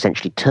Kai-shek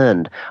essentially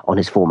turned on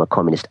his former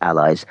communist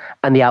allies,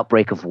 and the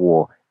outbreak of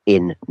war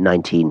in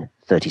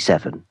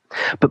 1937.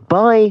 But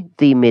by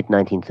the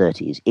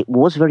mid-1930s, it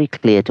was very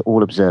clear to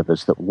all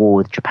observers that war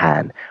with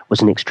Japan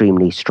was an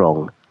extremely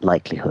strong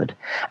likelihood.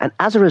 And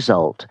as a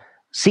result,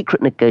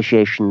 secret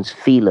negotiations,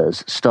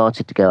 feelers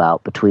started to go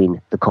out between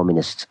the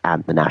communists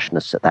and the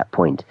nationalists at that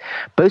point.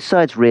 Both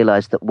sides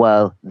realized that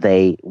while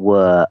they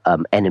were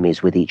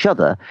enemies with each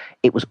other,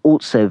 it was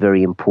also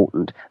very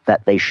important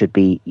that they should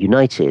be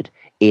united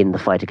in the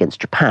fight against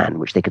Japan,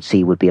 which they could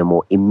see would be a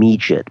more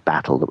immediate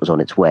battle that was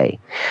on its way.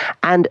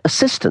 And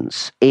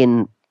assistance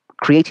in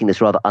creating this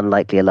rather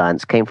unlikely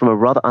alliance came from a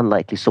rather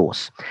unlikely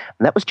source,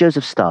 and that was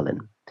Joseph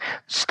Stalin.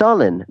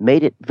 Stalin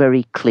made it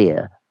very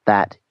clear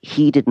that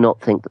he did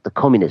not think that the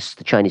communists,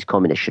 the Chinese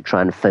communists, should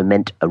try and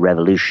foment a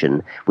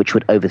revolution which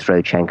would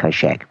overthrow Chiang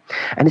Kai-shek.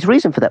 And his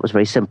reason for that was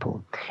very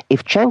simple.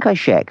 If Chiang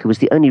Kai-shek, who was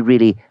the only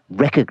really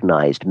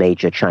recognized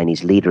major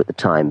Chinese leader at the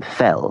time,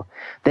 fell,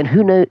 then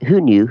who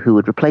knew who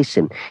would replace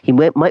him? He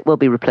might well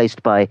be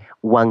replaced by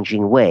Wang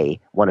Jingwei,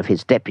 one of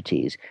his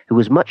deputies, who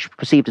was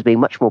perceived as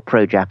being much more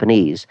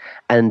pro-Japanese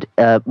and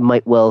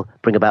might well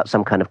bring about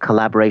some kind of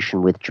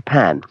collaboration with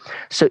Japan.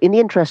 So in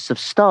the interests of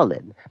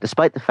Stalin,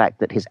 despite the fact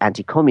that his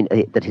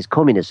his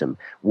communism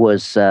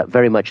was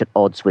very much at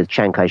odds with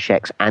Chiang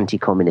Kai-shek's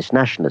anti-communist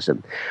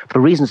nationalism, for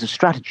reasons of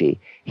strategy,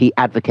 he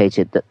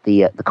advocated that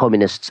the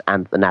communists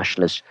and the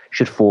nationalists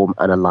should form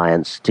an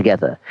alliance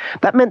together.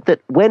 That meant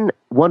that when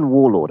one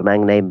warlord, a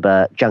man named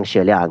Jiang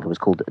Xiuliang, who was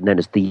known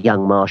as the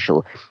Young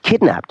Marshal,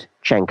 kidnapped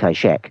Chiang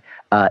Kai-shek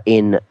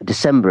in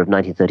December of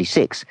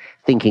 1936,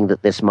 thinking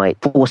that this might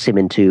force him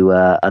into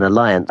an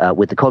alliance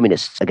with the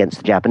communists against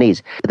the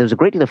Japanese. There was a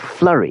great deal of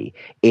flurry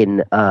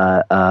in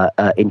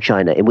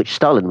China, in which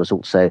Stalin was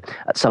also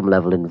at some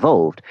level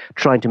involved,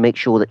 trying to make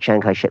sure that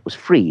Chiang Kai-shek was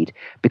freed,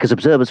 because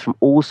observers from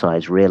all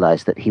sides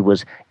realized that he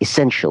was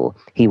essential.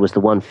 He was the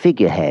one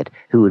figurehead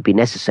who would be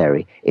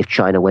necessary if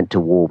China went to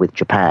war with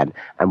Japan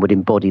and would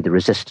embody the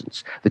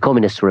resistance. The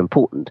communists were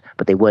important,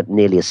 but they weren't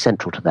nearly as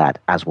central to that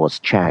as was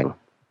Chiang.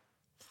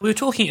 We were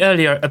talking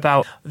earlier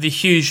about the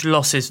huge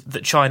losses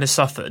that China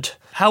suffered.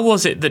 How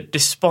was it that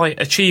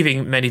despite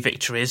achieving many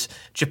victories,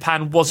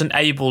 Japan wasn't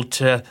able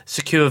to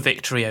secure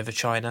victory over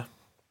China?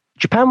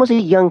 Japan was a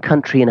young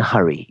country in a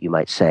hurry, you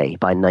might say,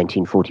 by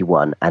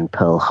 1941 and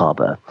Pearl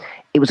Harbor.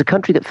 It was a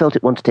country that felt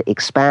it wanted to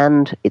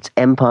expand its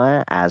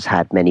empire, as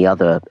had many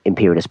other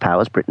imperialist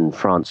powers, Britain,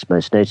 France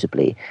most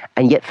notably,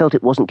 and yet felt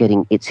it wasn't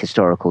getting its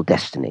historical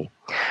destiny.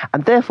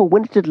 And therefore,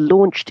 when it had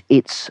launched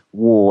its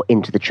war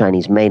into the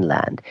Chinese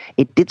mainland,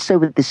 it did so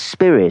with this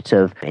spirit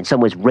of, in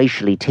some ways,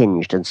 racially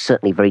tinged and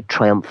certainly very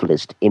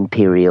triumphalist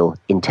imperial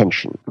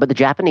intention. But the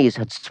Japanese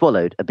had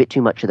swallowed a bit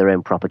too much of their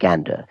own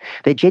propaganda.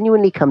 They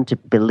genuinely come to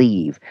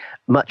believe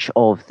much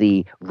of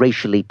the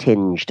racially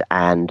tinged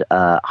and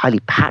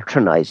highly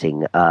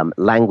patronizing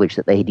language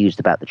that they had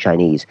used about the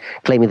Chinese,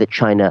 claiming that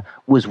China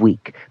was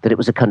weak, that it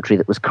was a country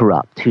that was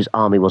corrupt, whose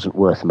army wasn't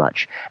worth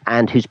much,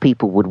 and whose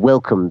people would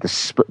welcome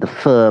the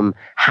firm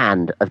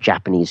hand of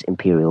Japanese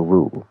imperial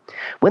rule.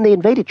 When they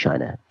invaded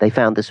China, they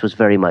found this was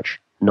very much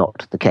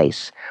not the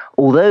case.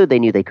 Although they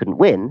knew they couldn't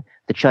win,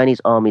 the Chinese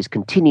armies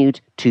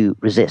continued to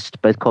resist,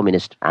 both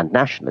communist and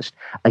nationalist,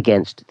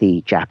 against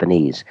the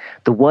Japanese.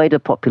 The wider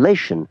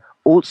population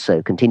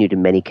also continued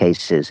in many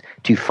cases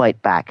to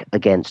fight back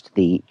against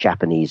the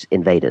Japanese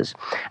invaders.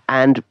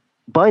 And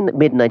by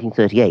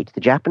mid-1938,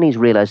 the Japanese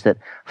realized that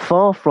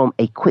far from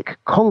a quick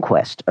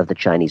conquest of the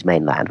Chinese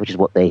mainland, which is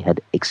what they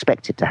had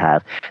expected to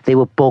have, they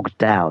were bogged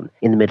down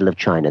in the middle of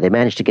China. They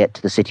managed to get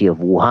to the city of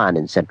Wuhan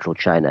in central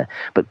China,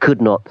 but could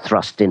not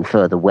thrust in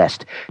further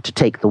west to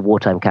take the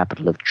wartime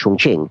capital of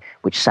Chongqing,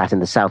 which sat in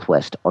the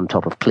southwest on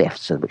top of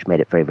cliffs, which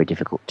made it very, very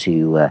difficult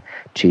to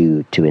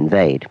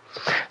invade.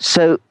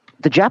 So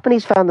the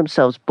Japanese found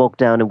themselves bogged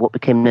down in what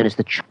became known as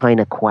the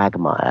China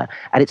quagmire.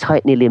 At its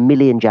height, nearly 1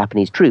 million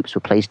Japanese troops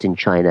were placed in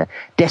China,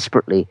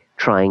 desperately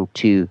trying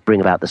to bring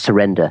about the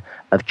surrender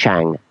of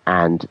Chiang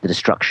and the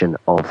destruction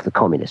of the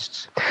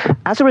communists.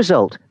 As a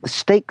result, the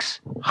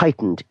stakes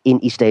heightened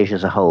in East Asia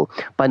as a whole.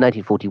 By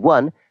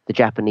 1941, the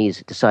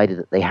Japanese decided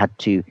that they had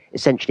to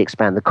essentially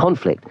expand the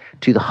conflict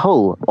to the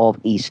whole of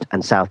East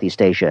and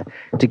Southeast Asia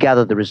to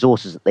gather the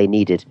resources that they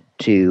needed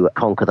to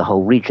conquer the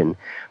whole region.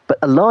 But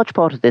a large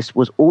part of this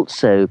was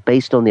also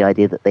based on the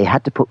idea that they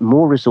had to put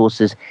more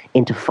resources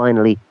into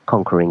finally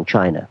conquering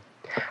China.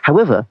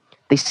 However,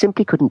 they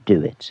simply couldn't do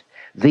it.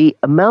 The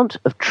amount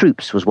of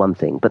troops was one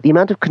thing, but the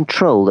amount of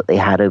control that they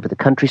had over the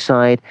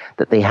countryside,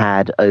 that they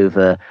had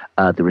over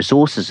the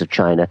resources of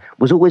China,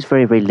 was always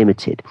very, very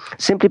limited,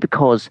 simply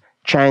because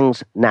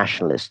Chiang's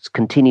nationalists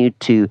continued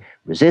to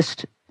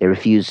resist. They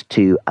refused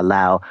to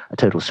allow a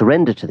total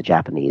surrender to the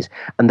Japanese,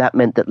 and that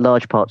meant that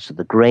large parts of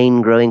the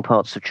grain-growing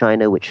parts of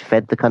China, which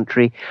fed the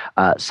country,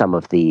 some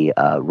of the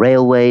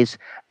railways,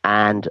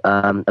 and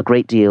a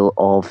great deal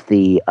of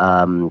the,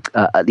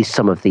 at least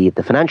some of the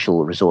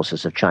financial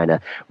resources of China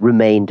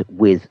remained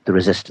with the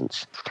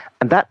resistance.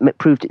 And that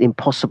proved an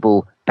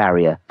impossible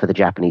barrier for the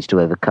Japanese to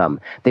overcome.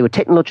 They were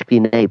technologically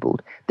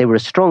enabled, they were a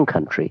strong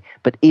country,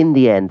 but in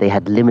the end they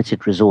had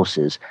limited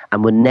resources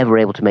and were never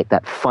able to make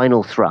that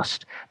final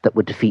thrust that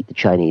would defeat the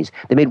Chinese.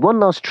 They made one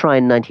last try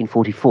in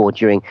 1944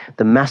 during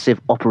the massive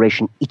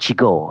Operation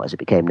Ichigo, as it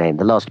became named,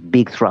 the last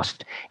big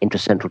thrust into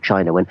central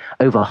China, when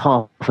over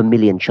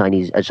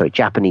 500,000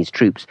 Japanese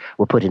troops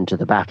were put into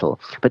the battle.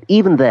 But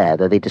even there,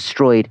 though they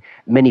destroyed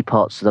many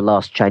parts of the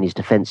last Chinese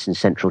defense in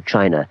central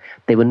China,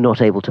 they were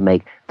not able to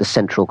make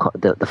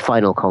the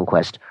final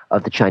conquest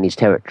of the Chinese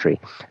territory.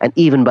 And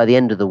even by the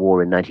end of the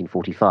war in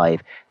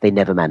 1945, they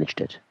never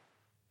managed it.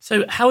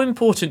 So how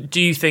important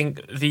do you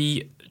think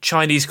the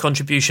Chinese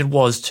contribution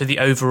was to the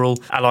overall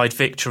Allied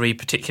victory,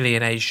 particularly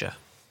in Asia?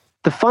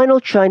 The final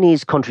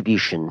Chinese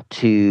contribution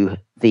to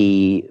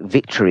the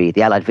victory,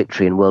 the Allied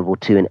victory in World War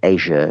II in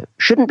Asia,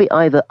 shouldn't be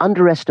either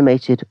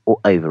underestimated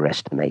or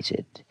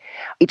overestimated.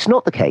 It's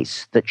not the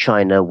case that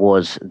China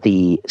was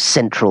the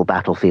central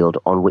battlefield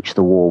on which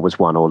the war was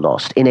won or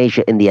lost. In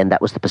Asia, in the end,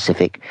 that was the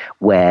Pacific,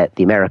 where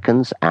the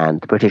Americans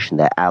and the British and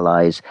their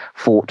allies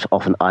fought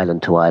often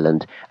island to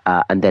island,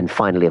 and then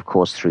finally, of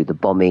course, through the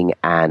bombing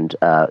and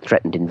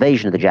threatened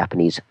invasion of the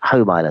Japanese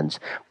home islands,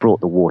 brought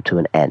the war to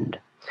an end.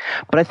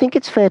 But I think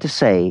it's fair to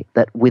say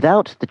that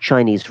without the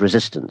Chinese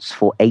resistance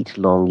for 8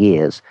 long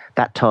years,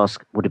 that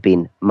task would have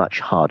been much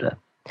harder.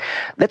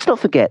 Let's not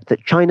forget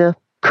that China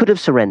could have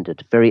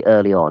surrendered very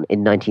early on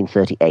in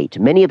 1938.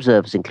 Many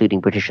observers, including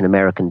British and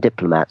American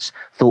diplomats,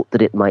 thought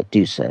that it might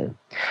do so.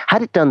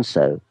 Had it done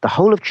so, the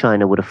whole of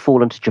China would have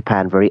fallen to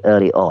Japan very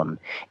early on.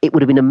 It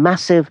would have been a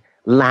massive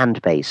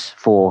land base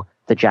for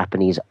the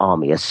Japanese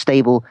army, a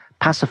stable,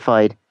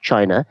 pacified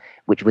China,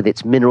 which with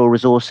its mineral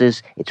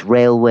resources, its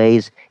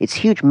railways, its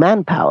huge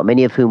manpower,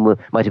 many of whom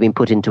might have been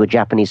put into a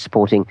Japanese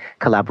supporting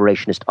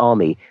collaborationist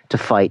army to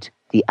fight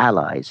the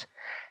Allies.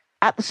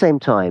 At the same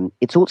time,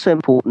 it's also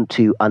important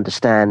to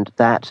understand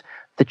that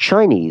the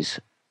Chinese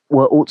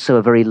were also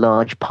a very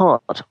large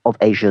part of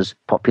Asia's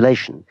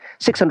population.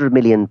 600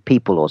 million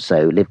people or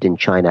so lived in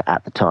China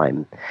at the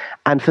time.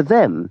 And for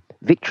them,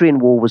 victory in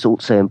war was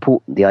also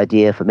important. The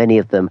idea for many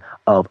of them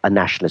of a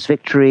nationalist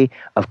victory,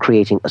 of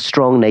creating a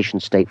strong nation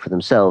state for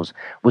themselves,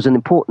 was an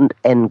important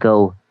end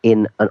goal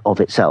in and of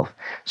itself.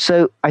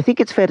 So I think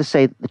it's fair to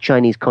say that the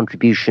Chinese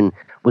contribution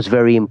was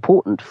very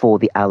important for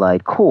the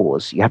Allied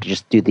cause. You have to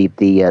just do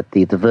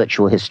the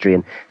virtual history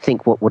and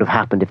think what would have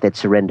happened if they'd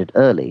surrendered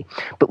early.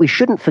 But we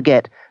shouldn't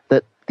forget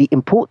that the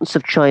importance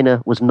of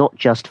China was not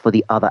just for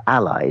the other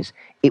allies,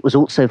 it was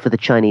also for the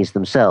Chinese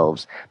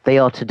themselves. They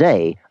are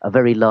today a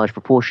very large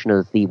proportion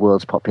of the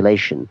world's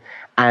population,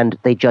 and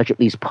they judge at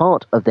least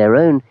part of their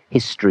own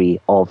history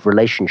of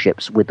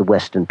relationships with the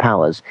Western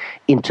powers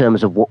in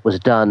terms of what was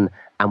done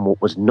and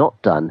what was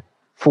not done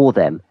for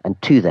them and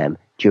to them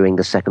during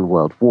the Second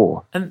World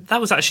War. And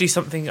that was actually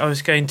something I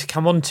was going to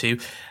come on to.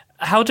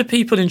 How do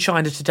people in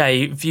China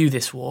today view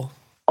this war?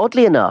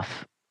 Oddly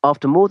enough,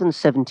 after more than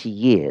 70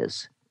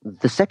 years,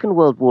 the Second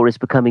World War is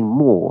becoming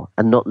more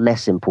and not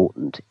less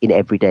important in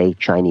everyday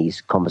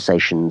Chinese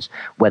conversations,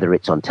 whether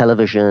it's on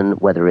television,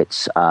 whether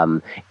it's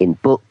in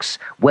books,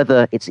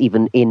 whether it's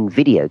even in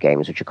video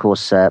games, which, of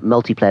course,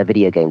 multiplayer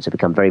video games have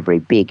become very, very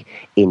big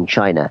in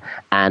China.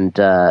 And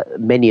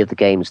many of the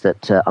games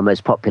that are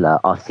most popular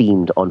are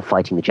themed on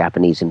fighting the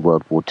Japanese in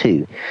World War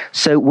II.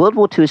 So World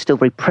War II is still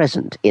very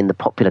present in the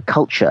popular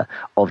culture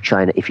of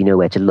China, if you know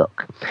where to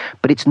look.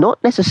 But it's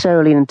not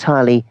necessarily an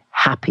entirely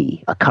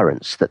happy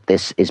occurrence that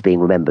this is being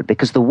remembered,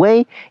 because the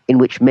way in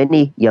which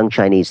many young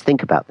Chinese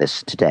think about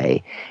this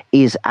today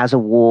is as a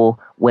war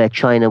where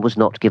China was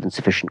not given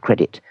sufficient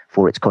credit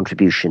for its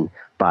contribution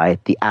by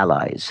the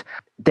Allies.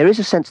 There is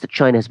a sense that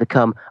China has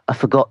become a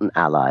forgotten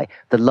ally,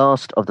 the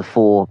last of the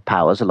four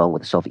powers, along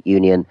with the Soviet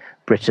Union,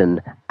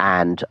 Britain,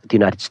 and the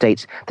United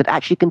States, that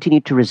actually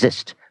continued to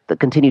resist, that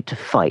continued to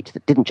fight,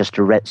 that didn't just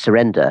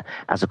surrender,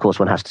 as of course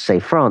one has to say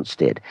France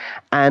did.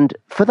 And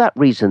for that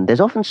reason, there's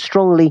often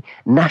strongly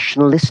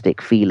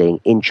nationalistic feeling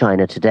in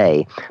China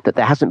today that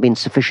there hasn't been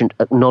sufficient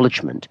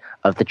acknowledgement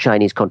of the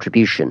Chinese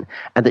contribution,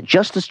 and that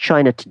just as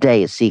China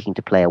today is seeking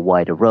to play a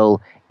wider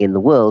role in the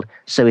world,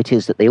 so it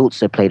is that they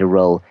also played a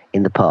role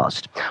in the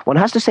past. One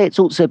has to say it's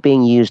also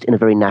being used in a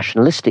very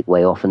nationalistic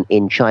way, often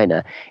in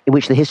China, in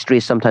which the history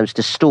is sometimes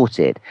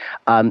distorted.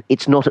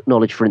 It's not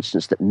acknowledged, for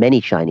instance, that many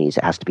Chinese,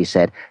 it has to be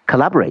said,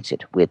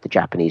 collaborated with the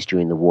Japanese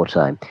during the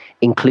wartime,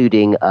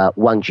 including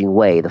Wang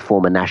Jingwei, the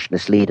former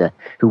nationalist leader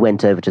who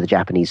went over to the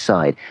Japanese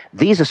side.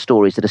 These are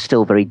stories that are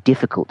still very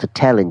difficult to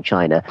tell in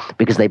China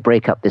because they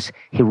break up this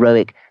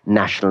heroic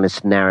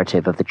nationalist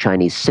narrative of the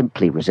Chinese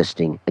simply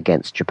resisting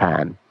against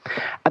Japan.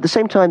 At the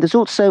same time, there's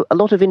also a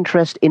lot of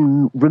interest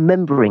in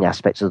remembering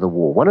aspects of the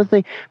war. One of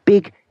the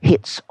big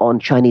hits on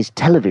Chinese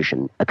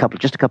television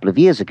just a couple of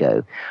years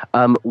ago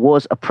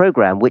was a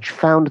program which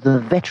found the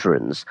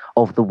veterans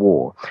of the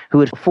war who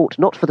had fought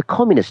not for the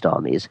communist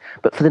armies,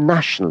 but for the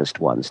nationalist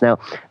ones. Now,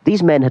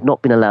 these men had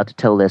not been allowed to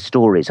tell their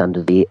stories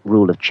under the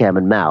rule of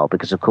Chairman Mao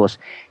because, of course,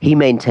 he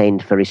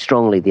maintained very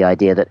strongly the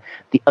idea that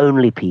the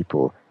only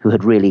people who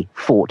had really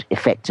fought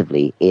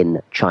effectively in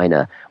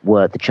China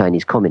were the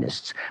Chinese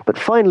communists. But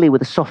finally,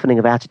 with a softening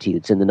of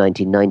attitudes in the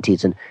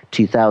 1990s and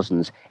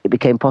 2000s, it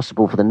became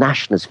possible for the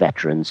nationalist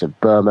veterans of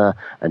Burma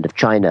and of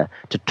China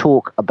to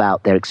talk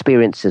about their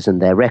experiences and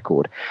their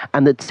record.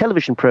 And the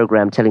television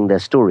program telling their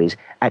stories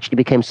actually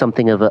became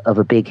something of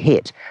a big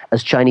hit,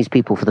 as Chinese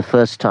people for the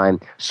first time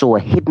saw a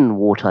hidden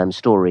wartime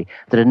story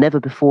that had never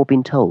before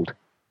been told.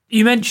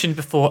 You mentioned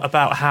before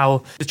about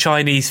how the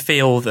Chinese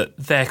feel that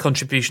their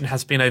contribution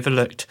has been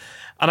overlooked.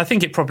 And I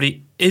think it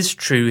probably is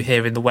true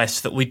here in the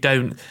West that we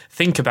don't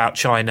think about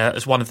China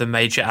as one of the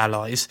major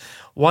allies.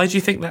 Why do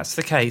you think that's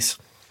the case?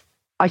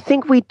 I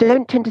think we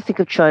don't tend to think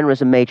of China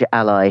as a major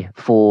ally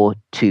for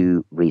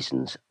two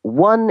reasons.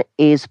 One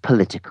is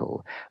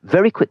political.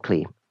 Very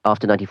quickly,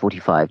 after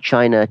 1945,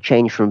 China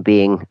changed from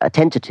being a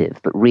tentative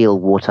but real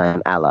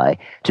wartime ally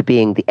to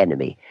being the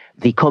enemy.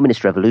 The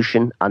Communist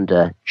Revolution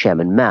under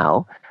Chairman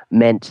Mao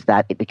meant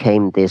that it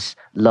became this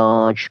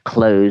large,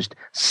 closed,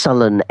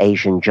 sullen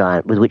Asian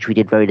giant with which we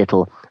did very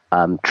little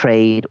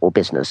trade or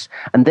business.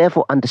 And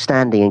therefore,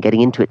 understanding and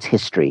getting into its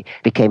history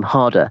became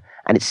harder,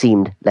 and it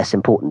seemed less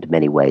important in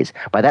many ways.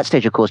 By that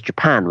stage, of course,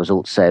 Japan was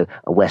also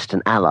a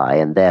Western ally,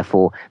 and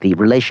therefore the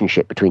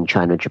relationship between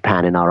China and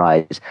Japan in our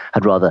eyes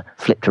had rather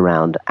flipped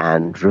around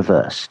and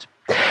reversed.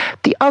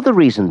 The other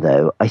reason,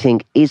 though, I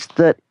think, is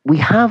that we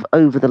have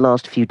over the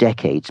last few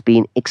decades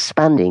been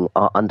expanding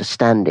our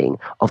understanding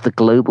of the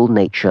global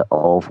nature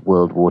of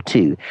World War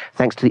II,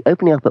 thanks to the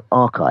opening up of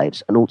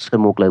archives and also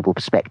more global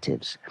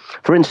perspectives.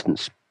 For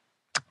instance,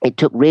 it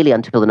took really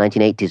until the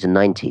 1980s and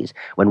 90s,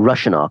 when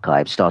Russian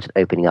archives started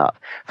opening up,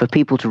 for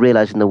people to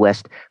realize in the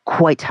West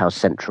quite how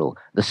central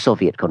the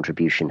Soviet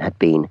contribution had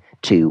been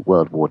to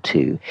World War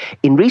II.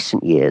 In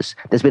recent years,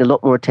 there's been a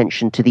lot more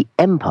attention to the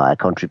Empire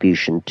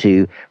contribution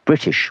to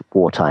British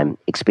wartime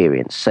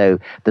experience. So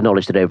the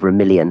knowledge that over 1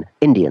 million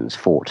Indians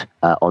fought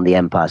on the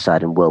Empire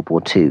side in World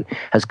War II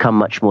has come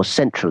much more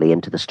centrally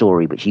into the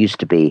story, which used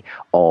to be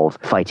of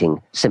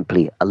fighting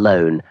simply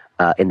alone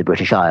in the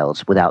British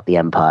Isles without the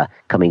Empire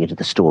coming into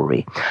the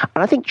story.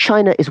 And I think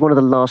China is one of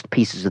the last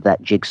pieces of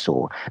that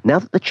jigsaw. Now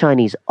that the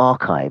Chinese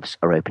archives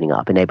are opening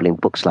up, enabling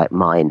books like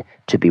mine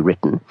to be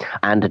written,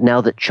 and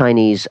now that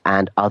Chinese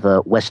and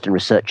other Western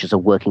researchers are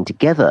working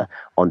together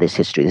on this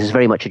history, this is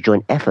very much a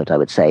joint effort, I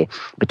would say,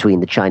 between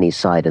the Chinese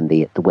side and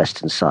the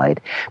Western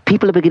side,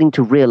 people are beginning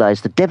to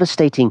realize the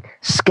devastating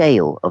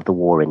scale of the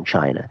war in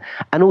China,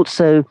 and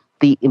also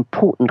the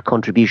important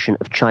contribution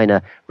of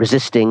China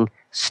resisting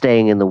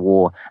staying in the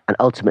war, and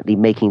ultimately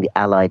making the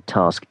Allied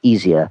task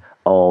easier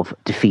of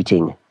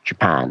defeating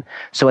Japan.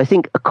 So I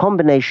think a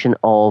combination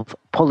of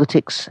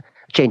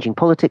changing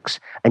politics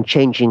and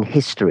changing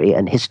history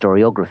and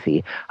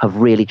historiography have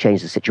really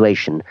changed the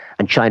situation.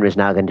 And China is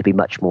now going to be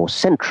much more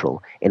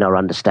central in our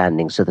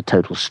understandings of the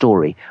total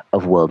story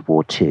of World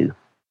War II.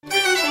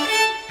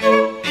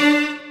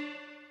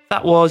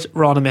 That was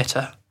Rana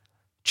Mitter.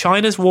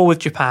 China's War with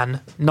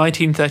Japan,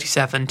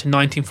 1937 to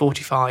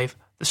 1945,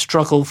 The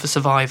Struggle for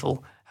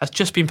Survival, has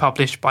just been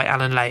published by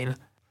Alan Lane.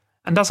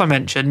 And as I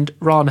mentioned,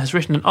 Rana has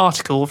written an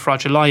article for our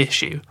July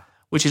issue,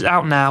 which is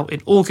out now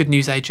in all good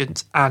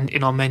newsagents and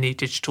in our many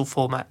digital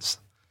formats.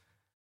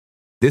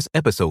 This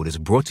episode is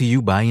brought to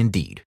you by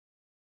Indeed.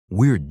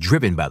 We're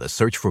driven by the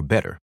search for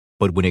better,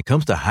 but when it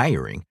comes to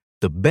hiring,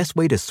 the best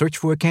way to search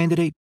for a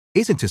candidate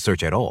isn't to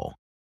search at all.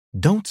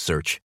 Don't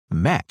search,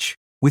 match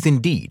with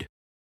Indeed.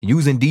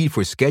 Use Indeed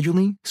for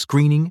scheduling,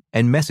 screening,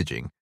 and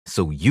messaging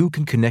so you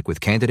can connect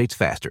with candidates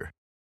faster.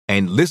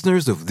 And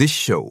listeners of this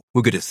show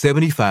will get a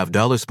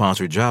 $75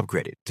 sponsored job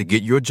credit to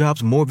get your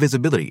jobs more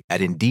visibility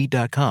at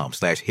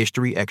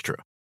Indeed.com/History Extra.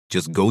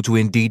 Just go to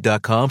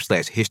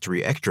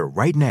Indeed.com/History Extra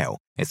right now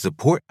and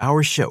support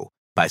our show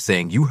by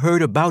saying you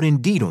heard about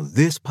Indeed on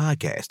this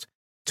podcast.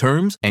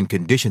 Terms and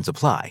conditions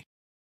apply.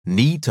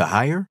 Need to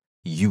hire?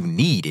 You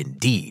need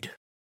Indeed.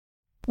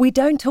 We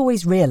don't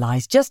always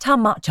realise just how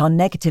much our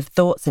negative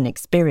thoughts and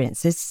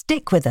experiences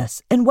stick with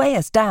us and weigh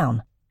us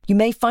down. You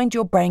may find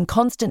your brain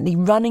constantly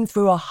running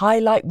through a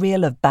highlight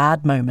reel of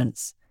bad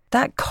moments.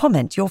 That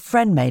comment your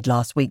friend made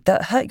last week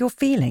that hurt your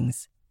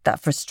feelings. That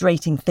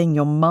frustrating thing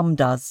your mum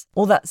does.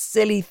 Or that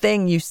silly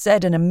thing you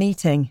said in a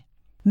meeting.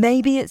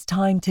 Maybe it's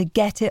time to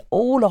get it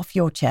all off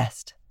your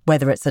chest.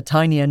 Whether it's a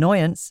tiny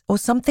annoyance or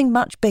something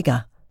much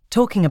bigger,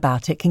 talking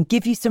about it can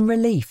give you some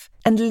relief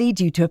and lead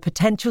you to a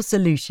potential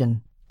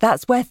solution.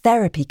 That's where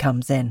therapy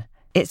comes in.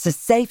 It's a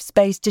safe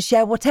space to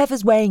share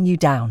whatever's weighing you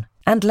down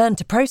and learn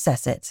to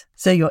process it,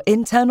 so your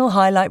internal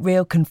highlight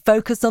reel can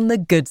focus on the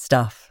good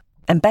stuff.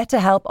 And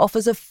BetterHelp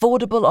offers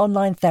affordable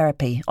online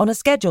therapy on a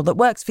schedule that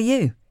works for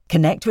you.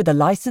 Connect with a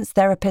licensed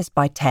therapist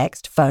by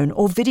text, phone,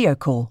 or video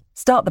call.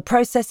 Start the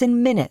process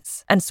in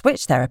minutes and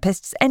switch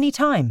therapists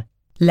anytime.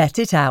 Let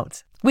it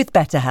out with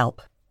BetterHelp.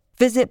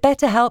 Visit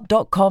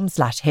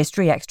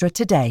betterhelp.com/historyextra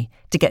today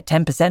to get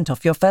 10%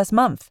 off your first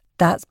month.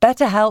 That's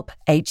BetterHelp,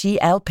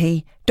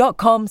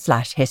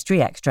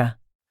 HELP.com/historyextra.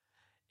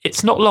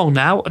 It's not long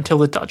now until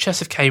the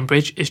Duchess of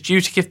Cambridge is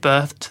due to give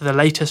birth to the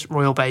latest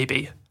royal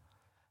baby.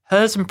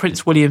 Hers and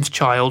Prince William's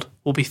child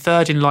will be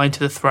third in line to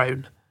the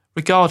throne,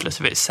 regardless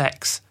of its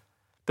sex.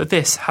 But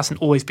this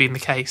hasn't always been the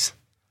case.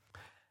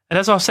 And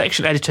as our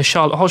section editor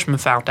Charlotte Hodgman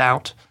found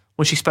out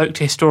when she spoke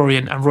to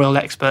historian and royal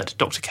expert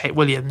Dr. Kate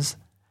Williams,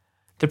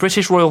 the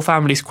British royal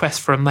family's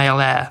quest for a male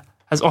heir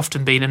has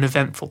often been an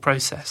eventful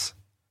process.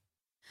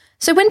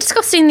 So when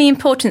discussing the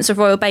importance of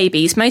royal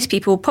babies, most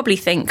people probably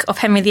think of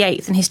Henry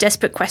VIII and his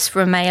desperate quest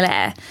for a male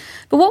heir.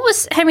 But what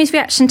was Henry's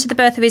reaction to the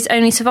birth of his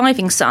only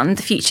surviving son,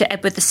 the future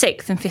Edward VI,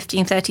 in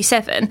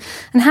 1537?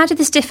 And how did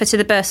this differ to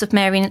the births of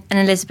Mary and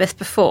Elizabeth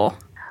before?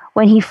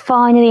 When he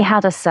finally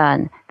had a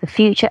son, the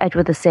future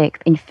Edward VI,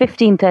 in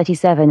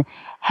 1537,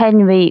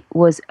 Henry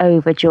was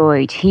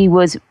overjoyed. He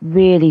was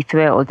really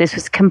thrilled. This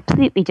was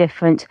completely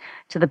different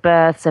to the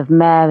births of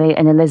Mary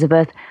and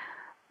Elizabeth.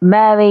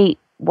 Mary,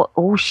 what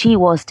all she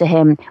was to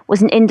him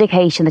was an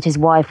indication that his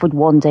wife would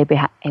one day be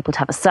able to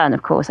have a son.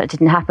 Of course, that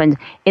didn't happen.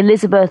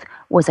 Elizabeth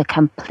was a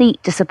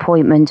complete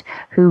disappointment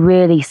who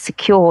really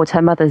secured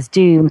her mother's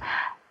doom.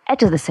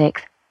 Edward VI,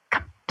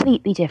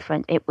 completely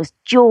different. It was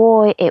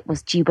joy, it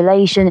was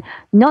jubilation,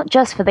 not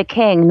just for the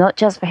king, not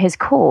just for his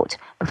court,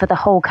 but for the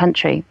whole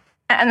country.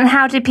 And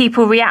how did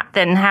people react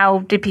then? How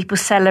did people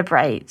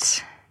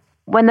celebrate?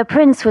 When the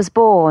prince was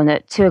born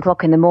at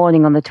 2:00 in the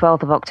morning on the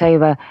 12th of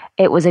October,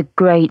 it was a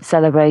great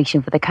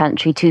celebration for the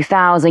country.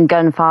 2,000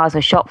 gunfires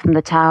were shot from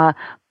the tower,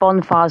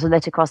 bonfires were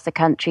lit across the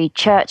country,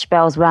 church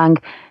bells rang.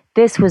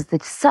 This was the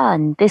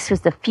son, this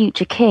was the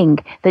future king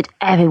that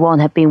everyone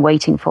had been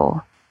waiting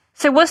for.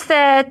 So was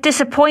there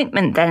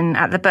disappointment then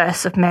at the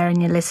births of Mary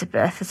and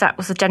Elizabeth, as that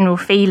was the general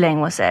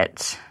feeling, was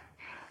it?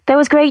 There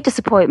was great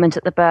disappointment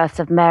at the births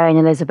of Mary and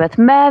Elizabeth.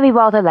 Mary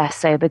rather less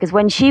so, because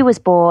when she was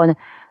born,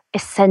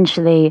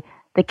 essentially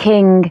the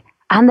king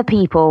and the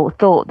people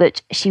thought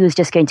that she was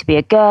just going to be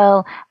a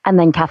girl, and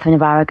then Catherine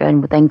of Aragon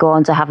would then go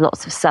on to have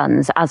lots of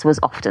sons, as was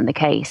often the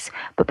case.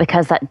 But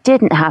because that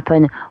didn't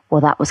happen,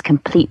 well, that was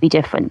completely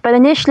different. But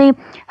initially,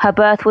 her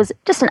birth was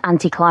just an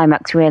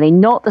anticlimax, really,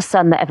 not the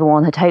son that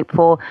everyone had hoped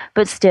for,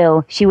 but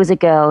still, she was a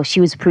girl.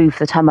 She was proof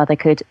that her mother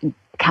could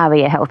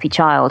carry a healthy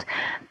child.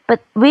 But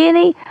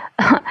really,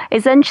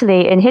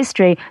 essentially, in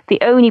history, the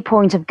only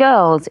point of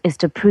girls is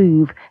to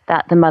prove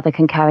that the mother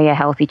can carry a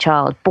healthy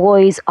child.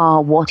 Boys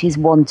are what is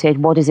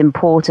wanted, what is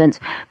important.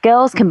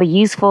 Girls can be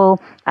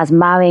useful as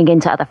marrying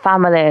into other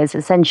families,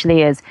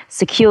 essentially as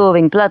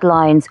securing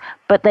bloodlines,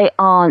 but they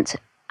aren't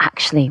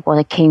actually what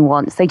a king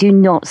wants. They do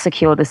not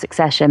secure the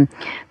succession.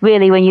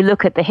 Really, when you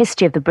look at the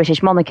history of the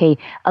British monarchy,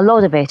 a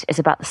lot of it is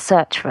about the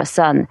search for a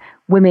son.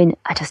 Women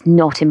are just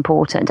not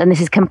important. And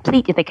this is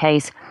completely the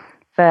case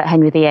for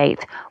Henry VIII.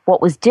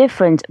 What was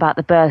different about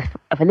the birth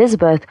of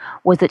Elizabeth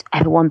was that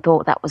everyone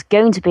thought that was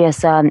going to be a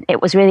son.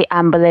 It was really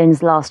Anne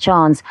Boleyn's last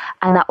chance,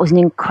 and that was an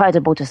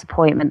incredible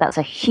disappointment. That's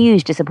a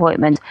huge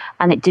disappointment,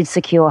 and it did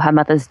secure her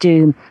mother's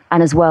doom,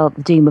 and as well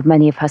the doom of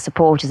many of her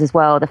supporters as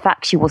well. The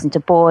fact she wasn't a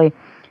boy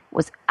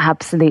was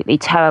absolutely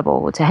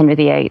terrible to Henry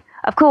VIII.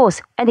 Of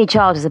course, any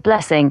child is a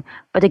blessing,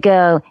 but a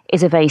girl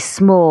is a very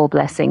small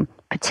blessing,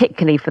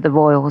 particularly for the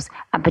royals,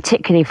 and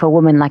particularly for a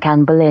woman like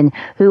Anne Boleyn,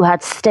 who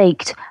had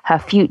staked her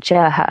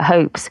future, her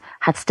hopes,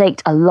 had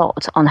staked a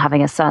lot on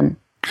having a son.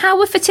 How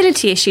were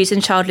fertility issues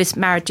and childless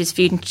marriages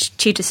viewed in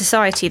Tudor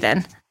society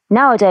then?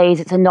 Nowadays,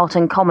 it's a not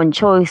uncommon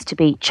choice to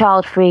be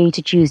child-free,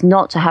 to choose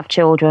not to have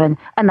children,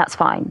 and that's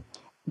fine.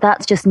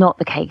 That's just not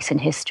the case in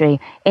history.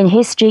 In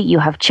history, you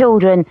have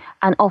children,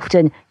 and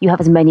often you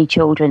have as many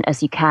children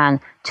as you can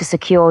to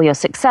secure your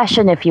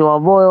succession if you are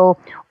royal.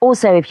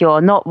 Also, if you are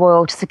not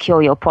royal, to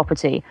secure your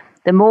property.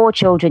 The more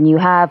children you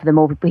have, the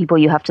more people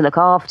you have to look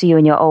after you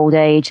in your old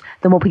age,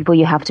 the more people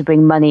you have to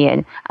bring money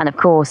in. And of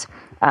course,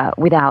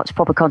 without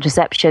proper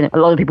contraception, a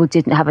lot of people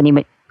didn't have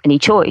any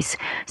choice.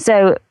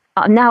 So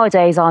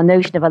nowadays, our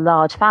notion of a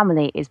large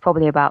family is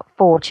probably about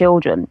 4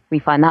 children. We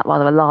find that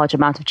rather a large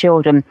amount of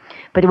children.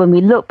 But when we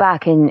look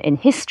back in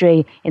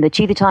history, in the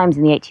Tudor times,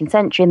 in the 18th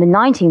century, in the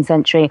 19th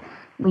century,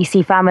 we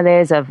see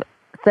families of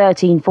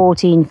 13,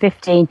 14,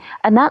 15,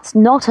 and that's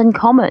not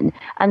uncommon.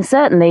 And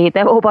certainly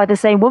they're all by the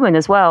same woman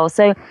as well.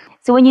 So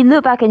when you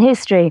look back in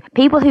history,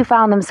 people who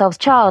found themselves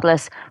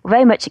childless were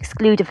very much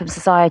excluded from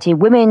society.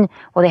 Women,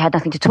 well, they had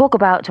nothing to talk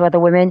about to other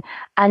women.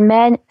 And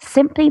men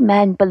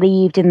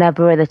believed in their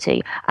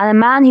virility. And a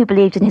man who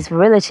believed in his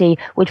virility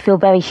would feel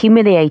very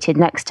humiliated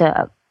next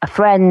to a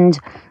friend,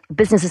 a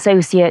business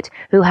associate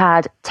who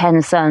had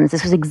 10 sons.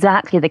 This was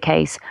exactly the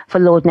case for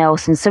Lord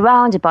Nelson,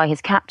 surrounded by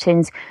his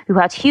captains who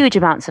had huge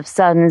amounts of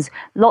sons,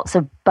 lots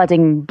of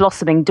budding,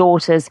 blossoming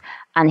daughters,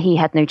 and he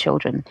had no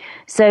children.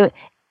 So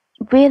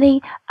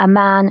really, a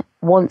man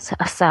wants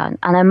a son,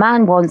 and a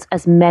man wants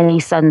as many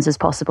sons as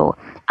possible.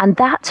 And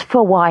that, for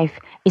a wife,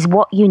 is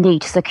what you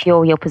need to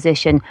secure your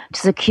position,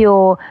 to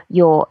secure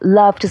your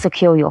love, to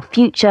secure your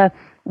future.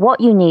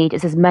 What you need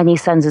is as many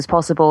sons as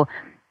possible.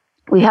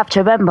 We have to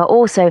remember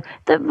also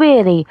that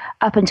really,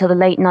 up until the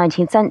late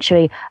 19th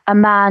century, a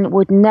man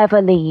would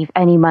never leave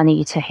any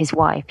money to his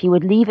wife. He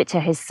would leave it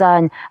to his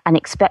son and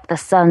expect the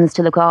sons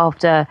to look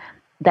after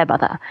their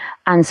mother.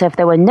 And so if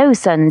there were no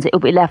sons, it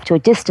would be left to a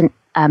distant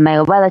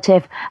male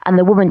relative, and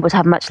the woman would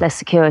have much less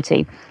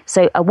security.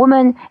 So a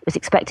woman was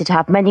expected to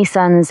have many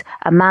sons,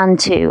 a man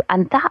too,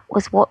 and that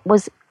was what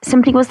was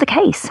the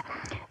case.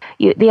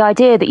 The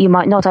idea that you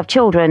might not have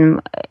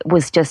children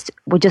would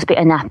just be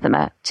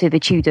anathema to the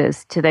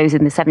Tudors, to those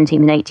in the 17th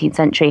and 18th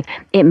century.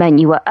 It meant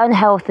you were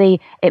unhealthy,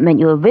 it meant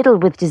you were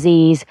riddled with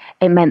disease,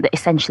 it meant that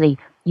essentially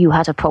you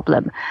had a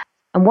problem.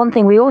 And one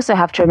thing we also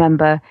have to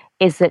remember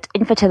is that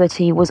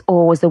infertility was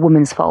always the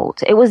woman's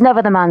fault. It was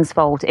never the man's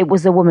fault, it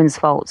was the woman's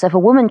fault. So if a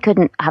woman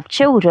couldn't have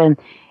children,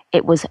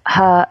 it was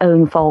her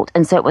own fault.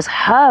 And so it was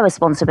her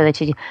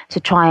responsibility to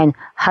try and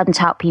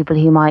hunt out people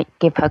who might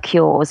give her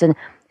cures. And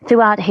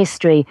throughout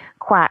history,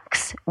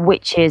 quacks,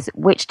 witches,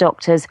 witch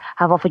doctors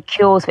have offered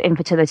cures for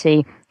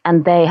infertility,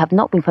 and they have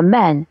not been for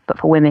men, but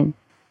for women.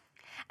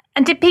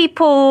 And did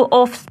people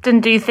often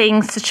do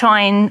things to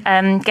try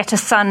and get a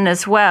son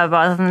as well,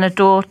 rather than a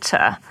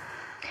daughter?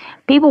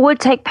 People would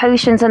take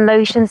potions and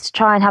lotions to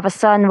try and have a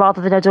son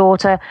rather than a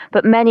daughter,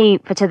 but many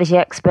fertility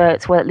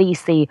experts, well, at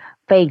least the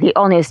vaguely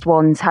honest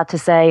ones, had to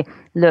say,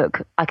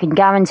 look, I can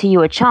guarantee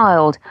you a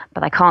child,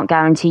 but I can't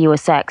guarantee you a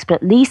sex, but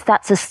at least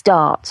that's a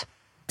start.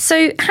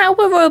 So how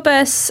were royal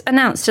births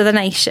announced to the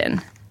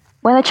nation?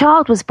 When a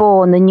child was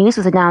born, the news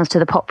was announced to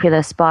the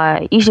populace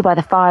usually by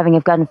the firing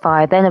of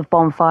gunfire, then of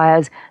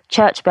bonfires.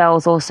 Church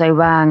bells also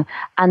rang,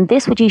 and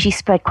this would usually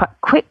spread quite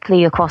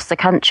quickly across the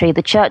country.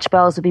 The church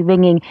bells would be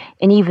ringing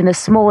in even the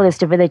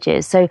smallest of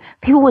villages, so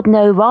people would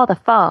know rather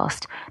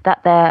fast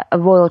that a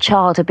royal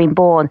child had been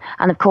born.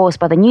 And of course,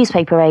 by the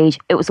newspaper age,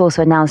 it was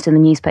also announced in the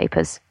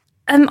newspapers.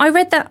 I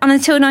read that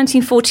until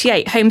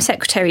 1948, Home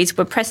Secretaries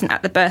were present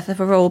at the birth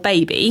of a royal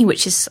baby,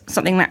 which is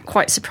something that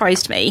quite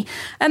surprised me.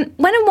 When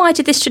and why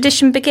did this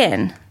tradition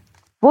begin?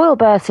 Royal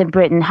births in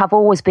Britain have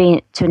always been,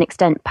 to an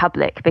extent,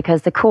 public,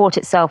 because the court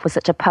itself was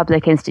such a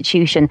public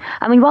institution.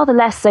 I mean, rather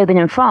less so than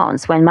in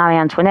France. When Marie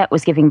Antoinette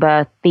was giving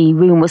birth, the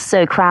room was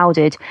so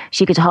crowded,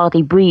 she could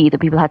hardly breathe,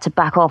 that people had to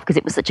back off because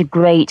it was such a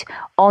great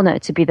honour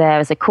to be there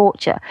as a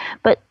courtier.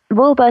 But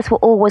royal births were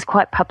always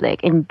quite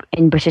public in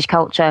British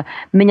culture.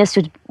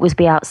 Ministers would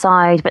be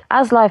outside, but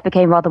as life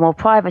became rather more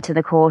private in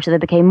the court, there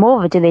became more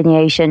of a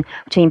delineation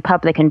between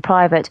public and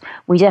private.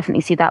 We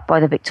definitely see that by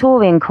the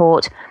Victorian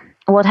court.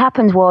 What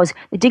happened was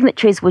the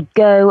dignitaries would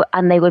go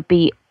and they would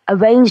be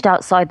arranged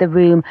outside the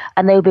room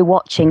and they would be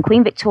watching.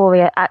 Queen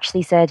Victoria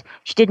actually said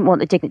she didn't want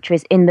the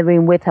dignitaries in the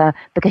room with her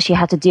because she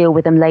had to deal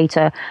with them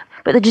later.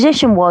 But the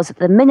tradition was that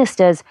the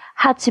ministers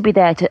had to be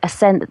there to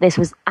assent that this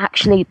was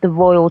actually the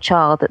royal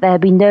child, that there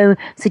had been no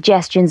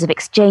suggestions of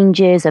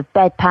exchanges, of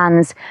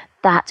bedpans,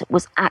 that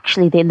was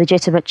actually the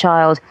legitimate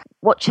child.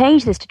 What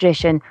changed this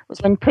tradition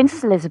was when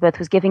Princess Elizabeth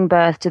was giving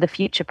birth to the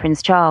future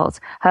Prince Charles.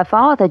 Her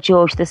father,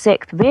 George VI,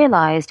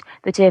 realised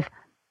that if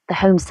the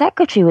Home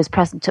Secretary was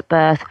present at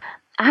birth,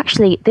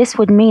 actually, this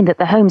would mean that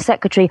the Home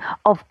Secretary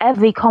of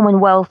every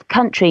Commonwealth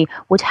country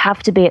would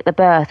have to be at the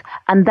birth.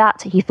 And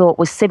that, he thought,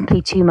 was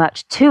simply too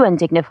much, too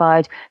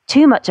undignified,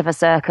 too much of a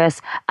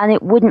circus. And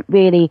it wouldn't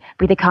really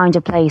be the kind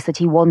of place that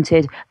he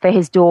wanted for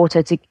his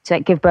daughter to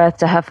give birth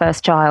to her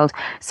first child.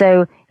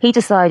 So he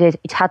decided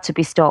it had to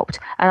be stopped.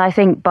 And I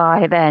think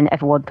by then,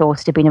 everyone thought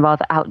it had been a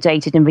rather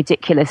outdated and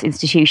ridiculous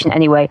institution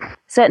anyway.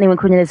 Certainly when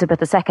Queen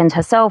Elizabeth II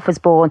herself was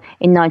born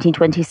in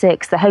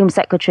 1926, the Home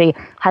Secretary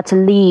had to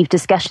leave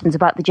discussions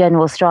about the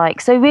general strike.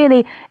 So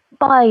really,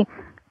 by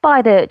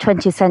the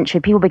 20th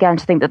century, people began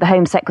to think that the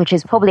Home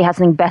Secretaries probably had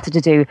something better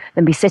to do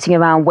than be sitting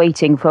around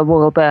waiting for a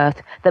royal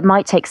birth that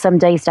might take some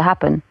days to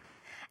happen.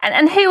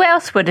 And who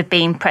else would have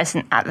been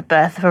present at the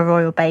birth of a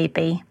royal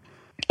baby?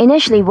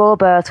 Initially, royal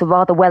births were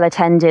rather well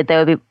attended.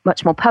 There would be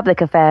much more public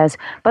affairs.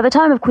 By the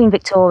time of Queen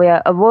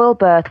Victoria, a royal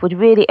birth would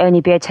really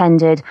only be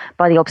attended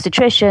by the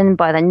obstetrician,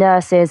 by the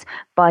nurses,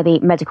 by the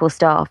medical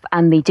staff,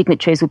 and the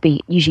dignitaries would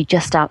be usually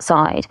just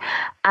outside.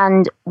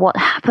 And what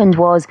happened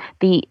was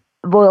the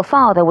royal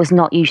father was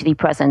not usually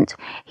present.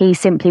 He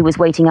simply was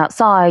waiting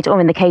outside,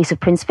 or in the case of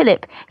Prince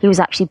Philip, he was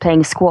actually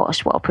playing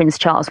squash while Prince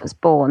Charles was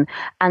born.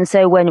 And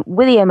so when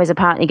William is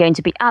apparently going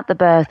to be at the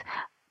birth,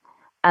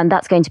 and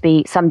that's going to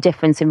be some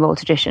difference in royal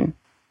tradition.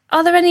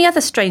 Are there any other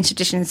strange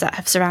traditions that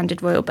have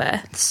surrounded royal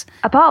births?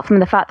 Apart from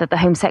the fact that the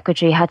Home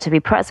Secretary had to be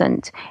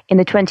present, in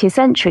the 20th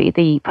century,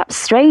 the perhaps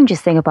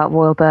strangest thing about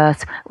royal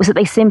births was that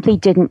they simply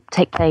didn't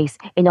take place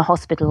in a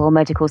hospital or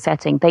medical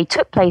setting. They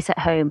took place at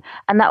home,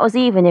 and that was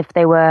even if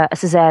they were a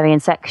caesarean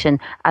section,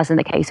 as in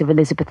the case of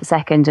Elizabeth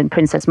II and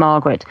Princess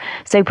Margaret.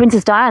 So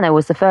Princess Diana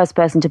was the first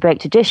person to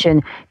break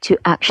tradition to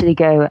actually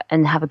go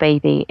and have a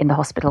baby in the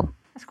hospital.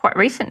 That's quite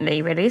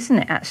recently, really, isn't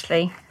it,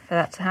 actually, for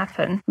that to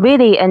happen?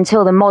 Really,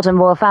 until the modern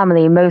royal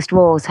family, most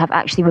royals have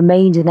actually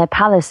remained in their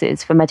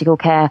palaces for medical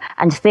care,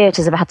 and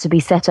theatres have had to be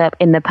set up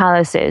in the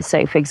palaces.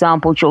 So, for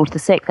example, George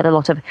VI had a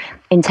lot of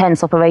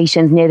intense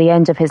operations near the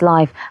end of his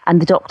life, and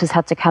the doctors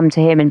had to come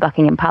to him in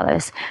Buckingham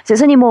Palace. So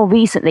it's only more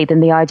recently than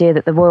the idea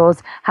that the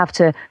royals have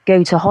to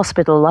go to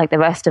hospital like the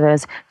rest of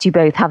us to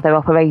both have their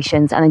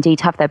operations and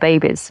indeed have their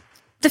babies.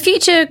 The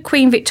future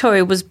Queen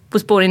Victoria was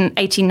born in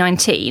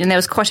 1819, and there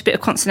was quite a bit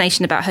of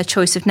consternation about her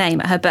choice of name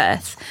at her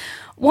birth.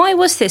 Why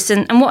was this,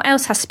 and what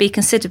else has to be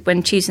considered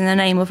when choosing the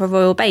name of a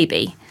royal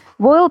baby?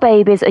 Royal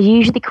babies are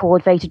usually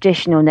called very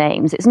traditional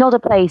names. It's not a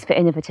place for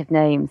innovative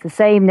names. The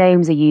same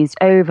names are used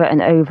over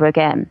and over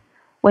again.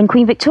 When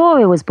Queen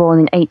Victoria was born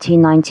in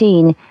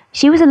 1819,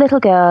 she was a little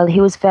girl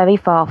who was very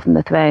far from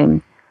the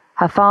throne.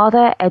 Her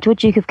father, Edward,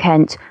 Duke of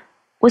Kent,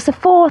 was the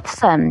fourth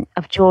son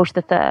of George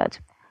III,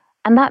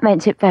 and that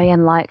meant it very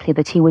unlikely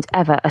that he would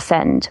ever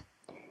ascend.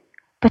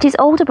 But his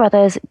older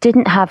brothers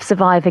didn't have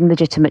surviving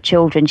legitimate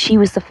children. She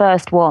was the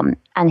first one,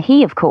 and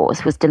he, of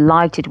course, was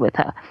delighted with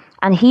her.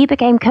 And he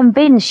became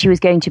convinced she was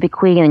going to be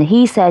queen, and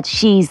he said,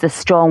 "She's the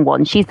strong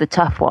one, she's the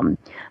tough one.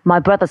 My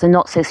brothers are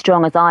not so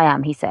strong as I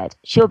am," he said.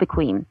 "She'll be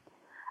queen."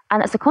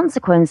 And as a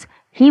consequence,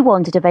 he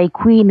wanted a very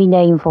queenly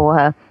name for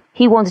her.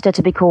 He wanted her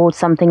to be called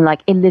something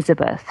like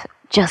Elizabeth,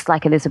 just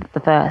like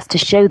Elizabeth I, to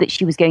show that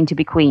she was going to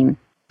be queen.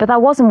 But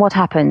that wasn't what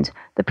happened.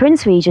 The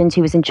Prince Regent,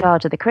 who was in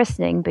charge of the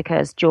christening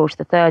because George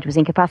III was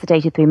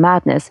incapacitated through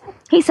madness,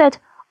 he said,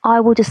 "I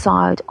will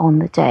decide on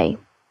the day."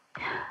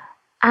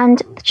 And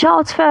the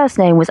child's first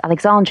name was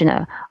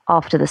Alexandrina,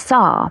 after the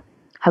Tsar,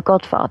 her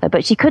godfather,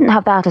 but she couldn't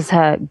have that as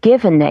her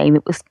given name.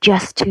 It was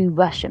just too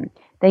Russian.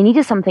 They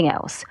needed something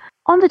else.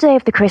 On the day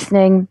of the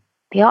christening,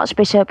 the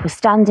Archbishop was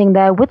standing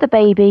there with the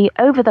baby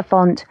over the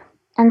font,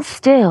 and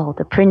still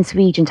the Prince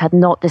Regent had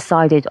not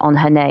decided on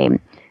her name.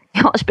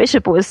 The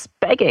Archbishop was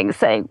begging,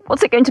 saying,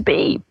 "What's it going to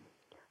be?"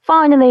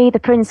 Finally, the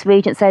Prince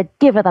Regent said,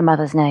 "Give her the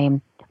mother's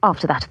name,"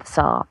 after that of the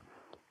Tsar.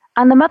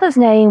 And the mother's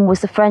name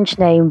was the French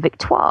name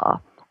Victoire,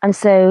 and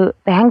so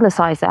they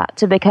anglicised that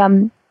to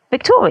become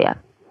Victoria.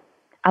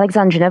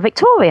 Alexandrina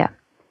Victoria.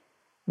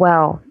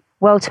 Well,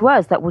 to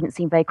us, that wouldn't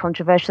seem very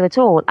controversial at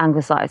all,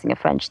 anglicising a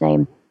French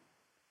name.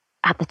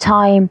 At the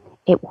time,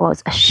 it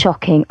was a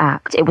shocking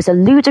act. It was a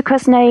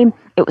ludicrous name,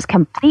 it was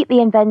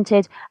completely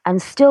invented,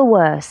 and still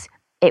worse,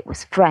 it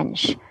was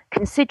French,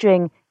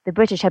 considering the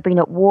British had been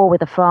at war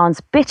with France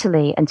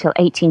bitterly until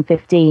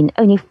 1815,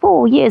 only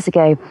 4 years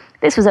ago.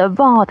 This was a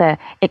rather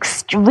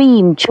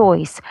extreme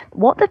choice.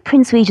 What the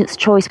Prince Regent's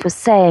choice was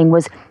saying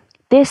was,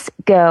 this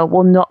girl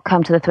will not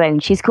come to the throne.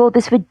 She's called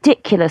this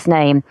ridiculous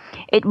name.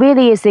 It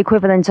really is the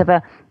equivalent of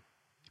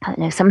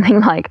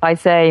something like, I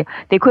say,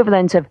 the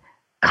equivalent of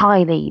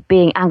Kylie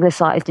being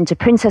anglicised into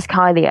Princess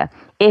Kylie,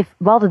 if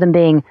rather than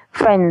being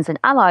friends and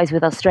allies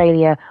with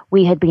Australia,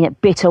 we had been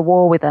at bitter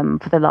war with them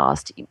for the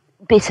last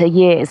bitter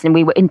years and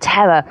we were in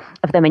terror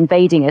of them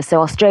invading us,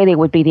 so Australia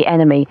would be the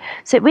enemy.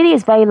 So it really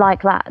is very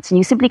like that. And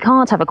you simply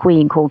can't have a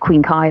queen called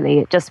Queen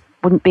Kylie. It just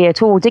wouldn't be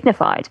at all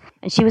dignified.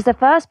 And she was the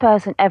first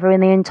person ever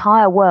in the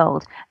entire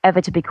world ever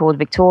to be called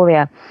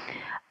Victoria.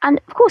 And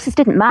of course, this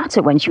didn't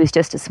matter when she was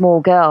just a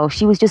small girl.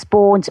 She was just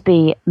born to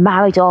be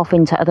married off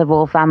into other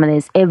royal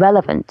families,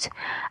 irrelevant.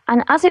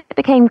 And as it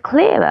became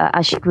clearer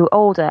as she grew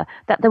older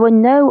that there were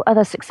no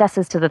other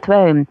successors to the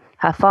throne,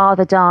 her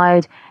father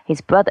died,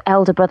 his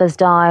elder brothers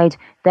died,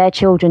 their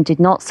children did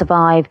not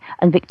survive,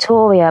 and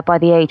Victoria, by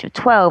the age of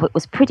 12, it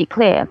was pretty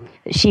clear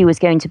that she was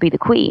going to be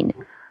the queen.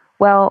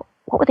 Well,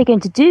 what were they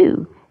going to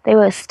do? They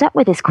were stuck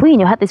with this queen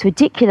who had this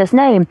ridiculous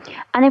name.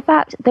 And in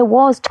fact, there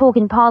was talk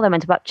in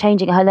Parliament about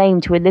changing her name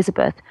to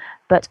Elizabeth.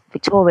 But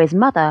Victoria's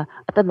mother,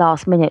 at the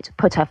last minute,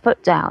 put her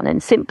foot down.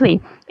 And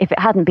simply, if it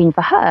hadn't been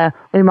for her,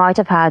 we might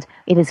have had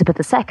Elizabeth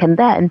II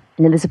then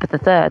and Elizabeth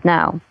III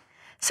now.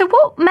 So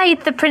what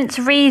made the Prince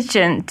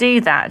Regent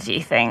do that, do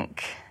you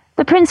think?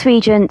 The Prince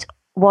Regent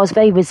was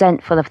very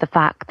resentful of the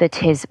fact that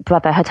his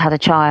brother had had a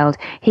child.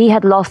 He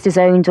had lost his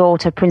own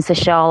daughter, Princess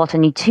Charlotte,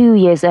 only 2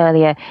 years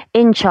earlier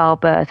in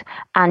childbirth,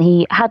 and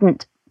he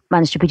hadn't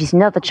managed to produce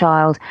another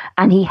child,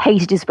 and he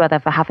hated his brother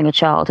for having a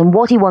child. And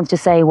what he wanted to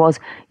say was,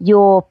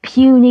 your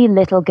puny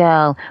little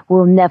girl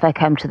will never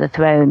come to the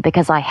throne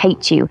because I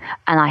hate you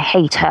and I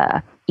hate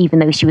her, even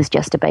though she was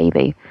just a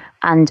baby.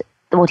 And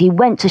what he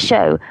went to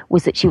show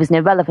was that she was an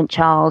irrelevant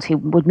child who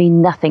would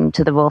mean nothing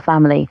to the royal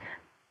family.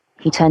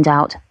 He turned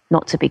out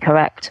not to be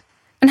correct.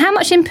 And how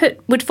much input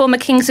would former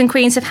kings and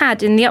queens have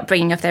had in the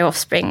upbringing of their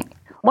offspring?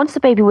 Once the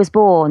baby was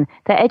born,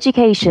 their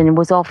education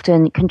was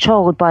often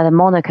controlled by the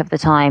monarch of the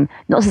time,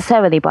 not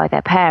necessarily by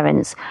their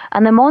parents.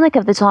 And the monarch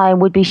of the time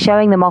would be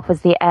showing them off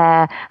as the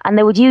heir, and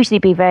there would usually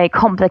be very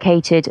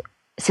complicated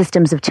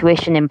systems of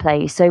tuition in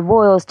place. So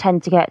royals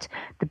tend to get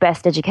the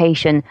best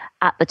education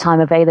at the time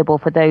available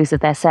for those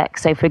of their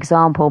sex. So, for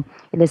example,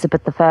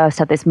 Elizabeth I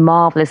had this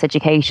marvellous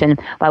education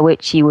by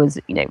which she was,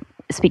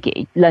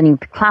 learning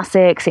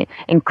classics,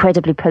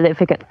 incredibly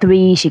prolific at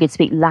 3. She could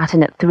speak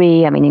Latin at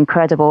 3. I mean,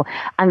 incredible.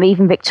 And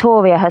even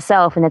Victoria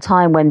herself, in a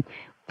time when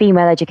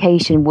female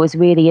education was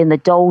really in the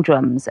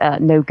doldrums,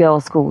 no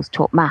girls' schools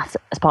taught maths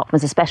apart from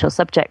as a special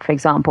subject, for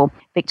example.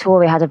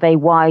 Victoria had a very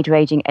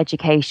wide-ranging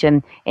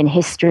education in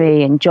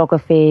history, in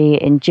geography,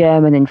 in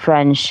German and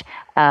French,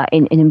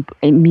 in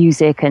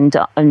music and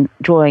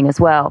drawing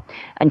as well,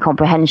 and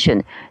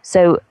comprehension.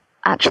 So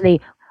actually,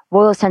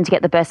 royals tend to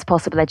get the best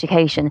possible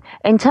education.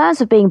 In terms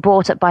of being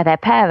brought up by their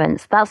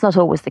parents, that's not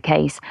always the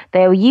case.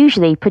 They are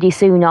usually pretty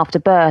soon after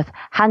birth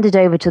handed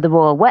over to the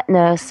royal wet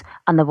nurse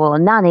and the royal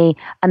nanny,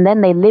 and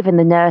then they live in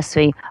the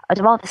nursery at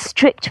a rather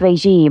strict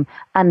regime,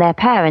 and their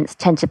parents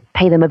tend to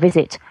pay them a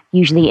visit,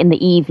 usually in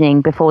the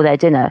evening before their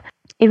dinner.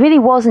 It really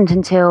wasn't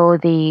until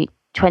the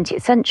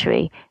 20th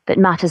century that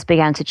matters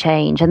began to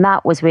change, and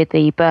that was with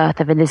the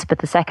birth of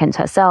Elizabeth II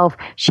herself.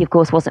 She, of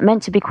course, wasn't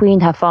meant to be queen.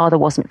 Her father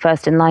wasn't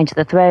first in line to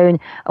the throne,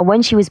 and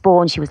when she was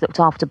born, she was looked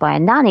after by a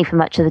nanny for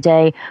much of the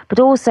day, but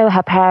also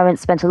her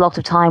parents spent a lot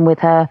of time with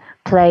her,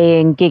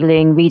 playing,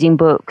 giggling, reading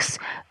books,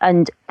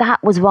 and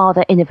that was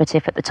rather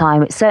innovative at the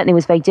time. It certainly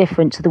was very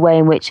different to the way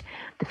in which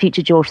the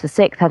future George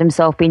VI had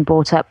himself been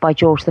brought up by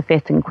George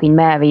V and Queen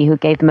Mary, who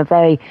gave them a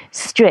very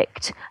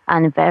strict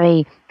and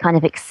very kind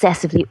of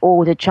excessively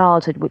ordered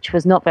childhood, which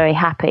was not very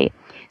happy.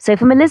 So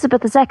from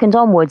Elizabeth II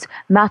onwards,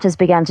 matters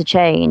began to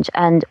change,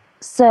 and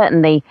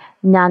certainly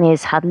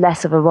nannies had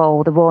less of a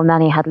role. The royal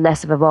nanny had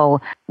less of a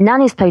role.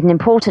 Nannies played an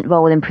important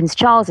role in Prince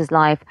Charles's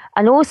life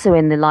and also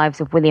in the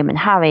lives of William and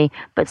Harry,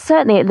 but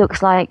certainly it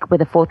looks like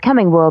with a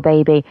forthcoming royal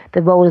baby,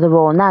 the role of the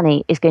royal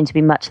nanny is going to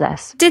be much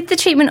less. Did the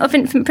treatment of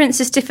infant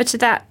princes differ to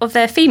that of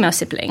their female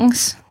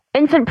siblings?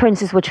 Infant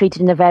princes were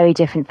treated in a very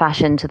different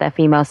fashion to their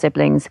female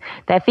siblings.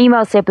 Their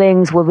female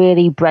siblings were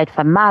really bred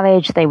for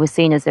marriage. They were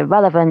seen as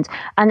irrelevant.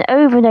 And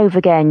over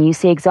again, you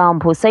see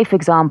examples. Say, for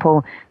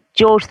example,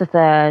 George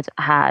III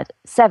had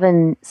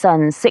 7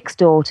 sons, 6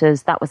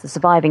 daughters. That was the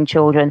surviving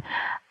children.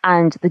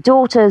 And the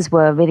daughters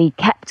were really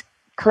kept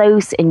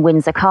close in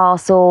Windsor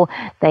Castle.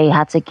 They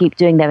had to keep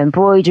doing their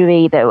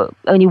embroidery.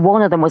 Only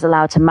one of them was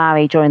allowed to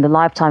marry during the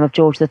lifetime of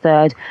George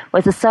III,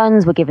 whereas the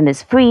sons were given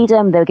this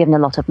freedom. They were given a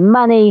lot of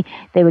money.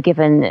 They were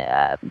given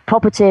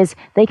properties.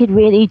 They could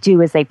really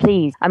do as they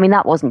pleased. I mean,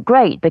 that wasn't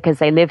great because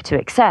they lived to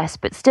excess,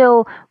 but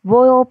still,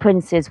 royal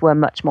princes were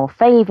much more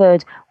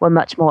favoured, were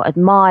much more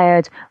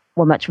admired,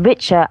 were much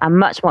richer and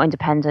much more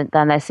independent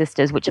than their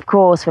sisters, which of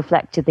course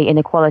reflected the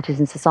inequalities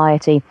in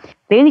society.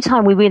 The only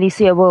time we really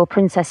see a royal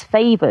princess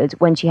favoured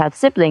when she had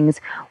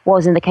siblings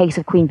was in the case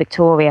of Queen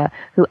Victoria,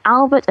 who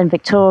Albert and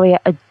Victoria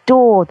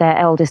adored their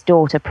eldest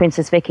daughter,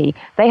 Princess Vicky.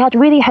 They had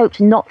really hoped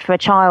not for a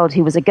child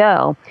who was a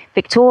girl.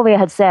 Victoria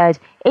had said,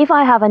 "If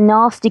I have a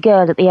nasty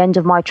girl at the end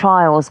of my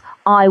trials,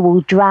 I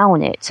will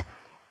drown it."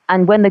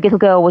 And when the little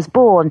girl was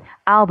born,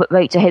 Albert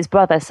wrote to his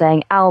brother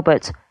saying,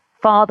 "Albert,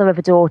 father of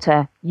a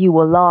daughter, you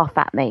will laugh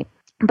at me."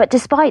 But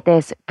despite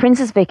this,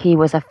 Princess Vicky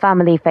was a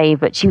family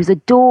favourite. She was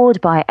adored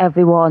by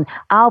everyone.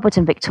 Albert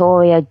and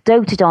Victoria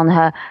doted on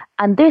her,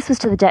 and this was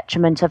to the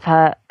detriment of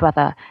her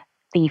brother,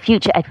 the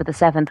future Edward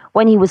VII.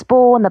 When he was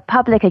born, the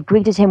public had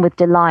greeted him with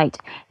delight.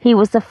 He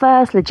was the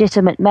first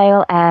legitimate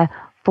male heir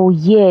for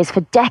years,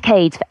 for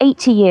decades, for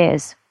 80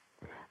 years.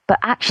 But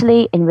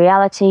actually, in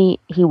reality,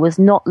 he was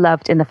not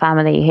loved in the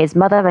family. His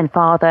mother and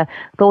father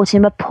thought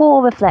him a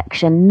poor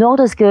reflection, not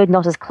as good,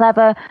 not as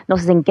clever, not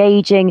as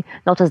engaging,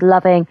 not as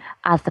loving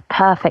as the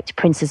perfect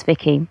Princess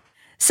Vicky.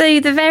 So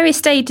the various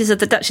stages of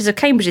the Duchess of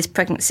Cambridge's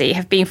pregnancy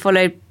have been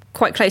followed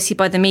quite closely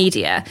by the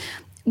media.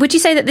 Would you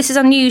say that this is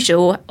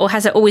unusual, or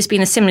has there always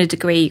been a similar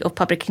degree of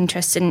public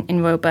interest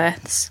in royal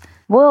births?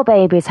 Royal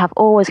babies have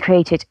always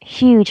created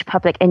huge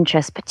public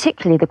interest,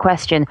 particularly the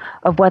question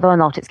of whether or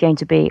not it's going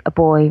to be a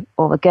boy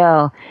or a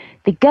girl.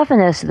 The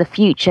governess to the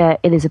future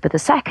Elizabeth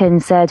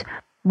II said,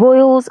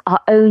 "Royals are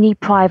only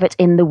private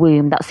in the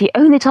womb." That's the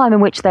only time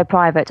in which they're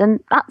private.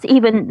 And that's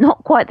even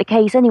not quite the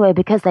case anyway,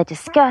 because they're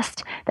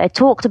discussed, they're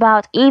talked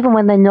about, even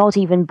when they're not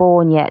even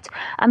born yet.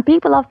 And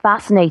people are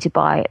fascinated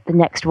by the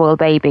next royal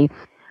baby.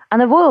 And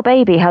the royal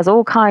baby has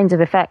all kinds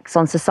of effects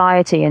on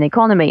society and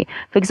economy.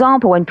 For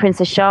example, when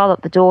Princess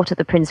Charlotte, the daughter of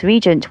the Prince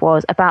Regent,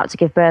 was about to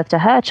give birth to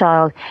her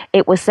child,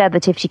 it was said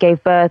that if she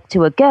gave birth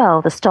to a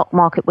girl, the stock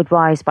market would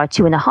rise by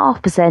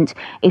 2.5%.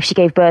 If she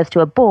gave birth to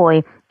a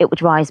boy, it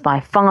would rise by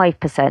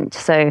 5%.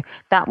 So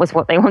that was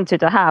what they wanted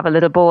to have, a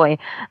little boy.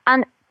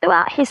 And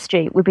throughout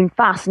history, we've been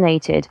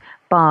fascinated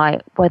by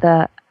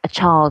whether a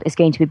child is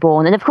going to be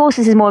born. And of course,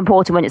 this is more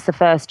important when it's the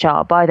first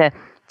child. By the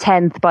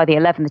 10th, by the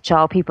 11th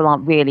child, people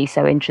aren't really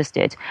so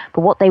interested.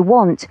 But what they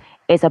want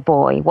is a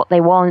boy. What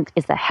they want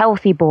is the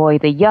healthy boy,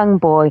 the young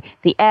boy,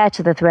 the heir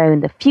to the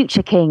throne, the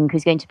future king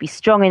who's going to be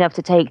strong enough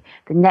to take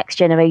the next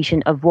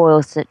generation of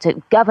royals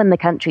to govern the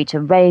country, to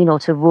reign or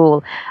to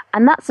rule.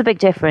 And that's a big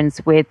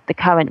difference with the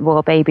current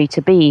royal baby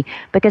to be,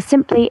 because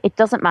simply it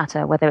doesn't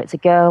matter whether it's a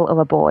girl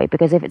or a boy,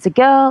 because if it's a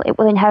girl, it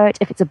will inherit.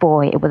 If it's a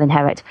boy, it will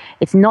inherit.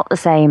 It's not the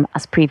same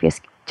as previous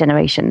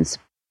generations.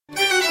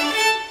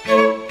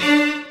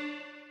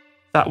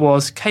 That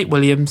was Kate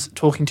Williams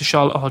talking to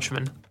Charlotte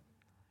Hodgman.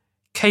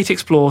 Kate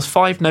explores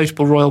 5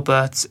 notable royal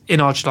births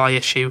in our July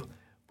issue,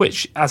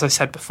 which, as I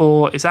said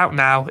before, is out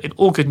now in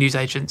all good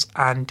newsagents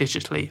and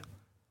digitally.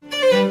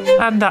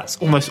 And that's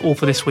almost all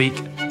for this week.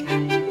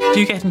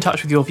 Do get in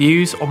touch with your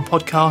views on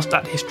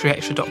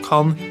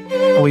podcast@historyextra.com,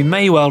 and we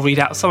may well read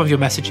out some of your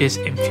messages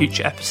in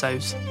future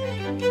episodes.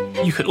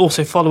 You can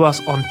also follow us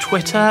on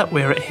Twitter,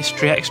 we're at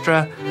History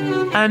Extra,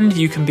 and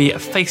you can be a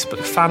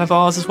Facebook fan of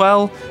ours as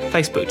well,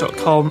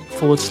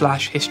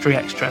 facebook.com/History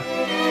Extra.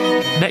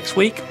 Next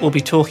week, we'll be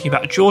talking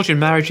about Georgian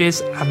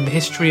marriages and the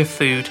history of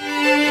food.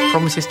 It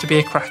promises to be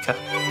a cracker.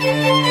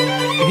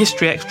 The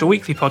History Extra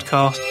weekly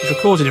podcast is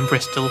recorded in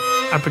Bristol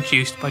and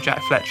produced by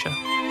Jack Fletcher.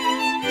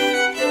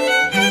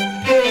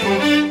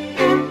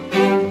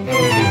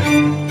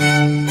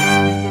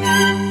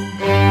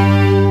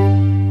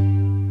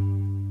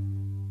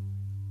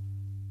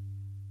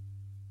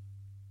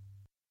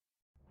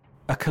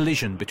 A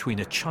collision between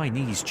a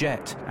Chinese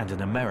jet and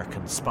an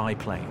American spy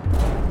plane.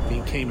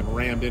 He came and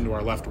rammed into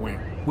our left wing.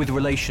 With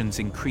relations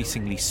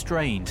increasingly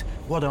strained,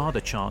 what are the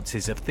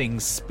chances of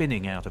things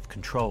spinning out of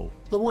control?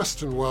 The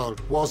Western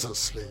world was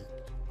asleep.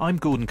 I'm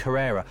Gordon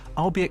Carrera.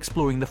 I'll be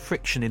exploring the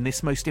friction in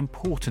this most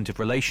important of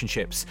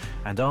relationships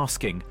and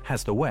asking,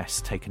 has the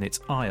West taken its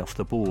eye off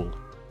the ball?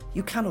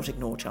 You cannot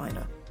ignore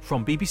China.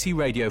 From BBC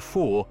Radio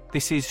 4,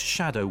 this is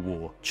Shadow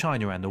War,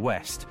 China and the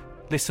West.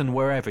 Listen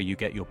wherever you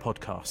get your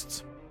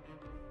podcasts.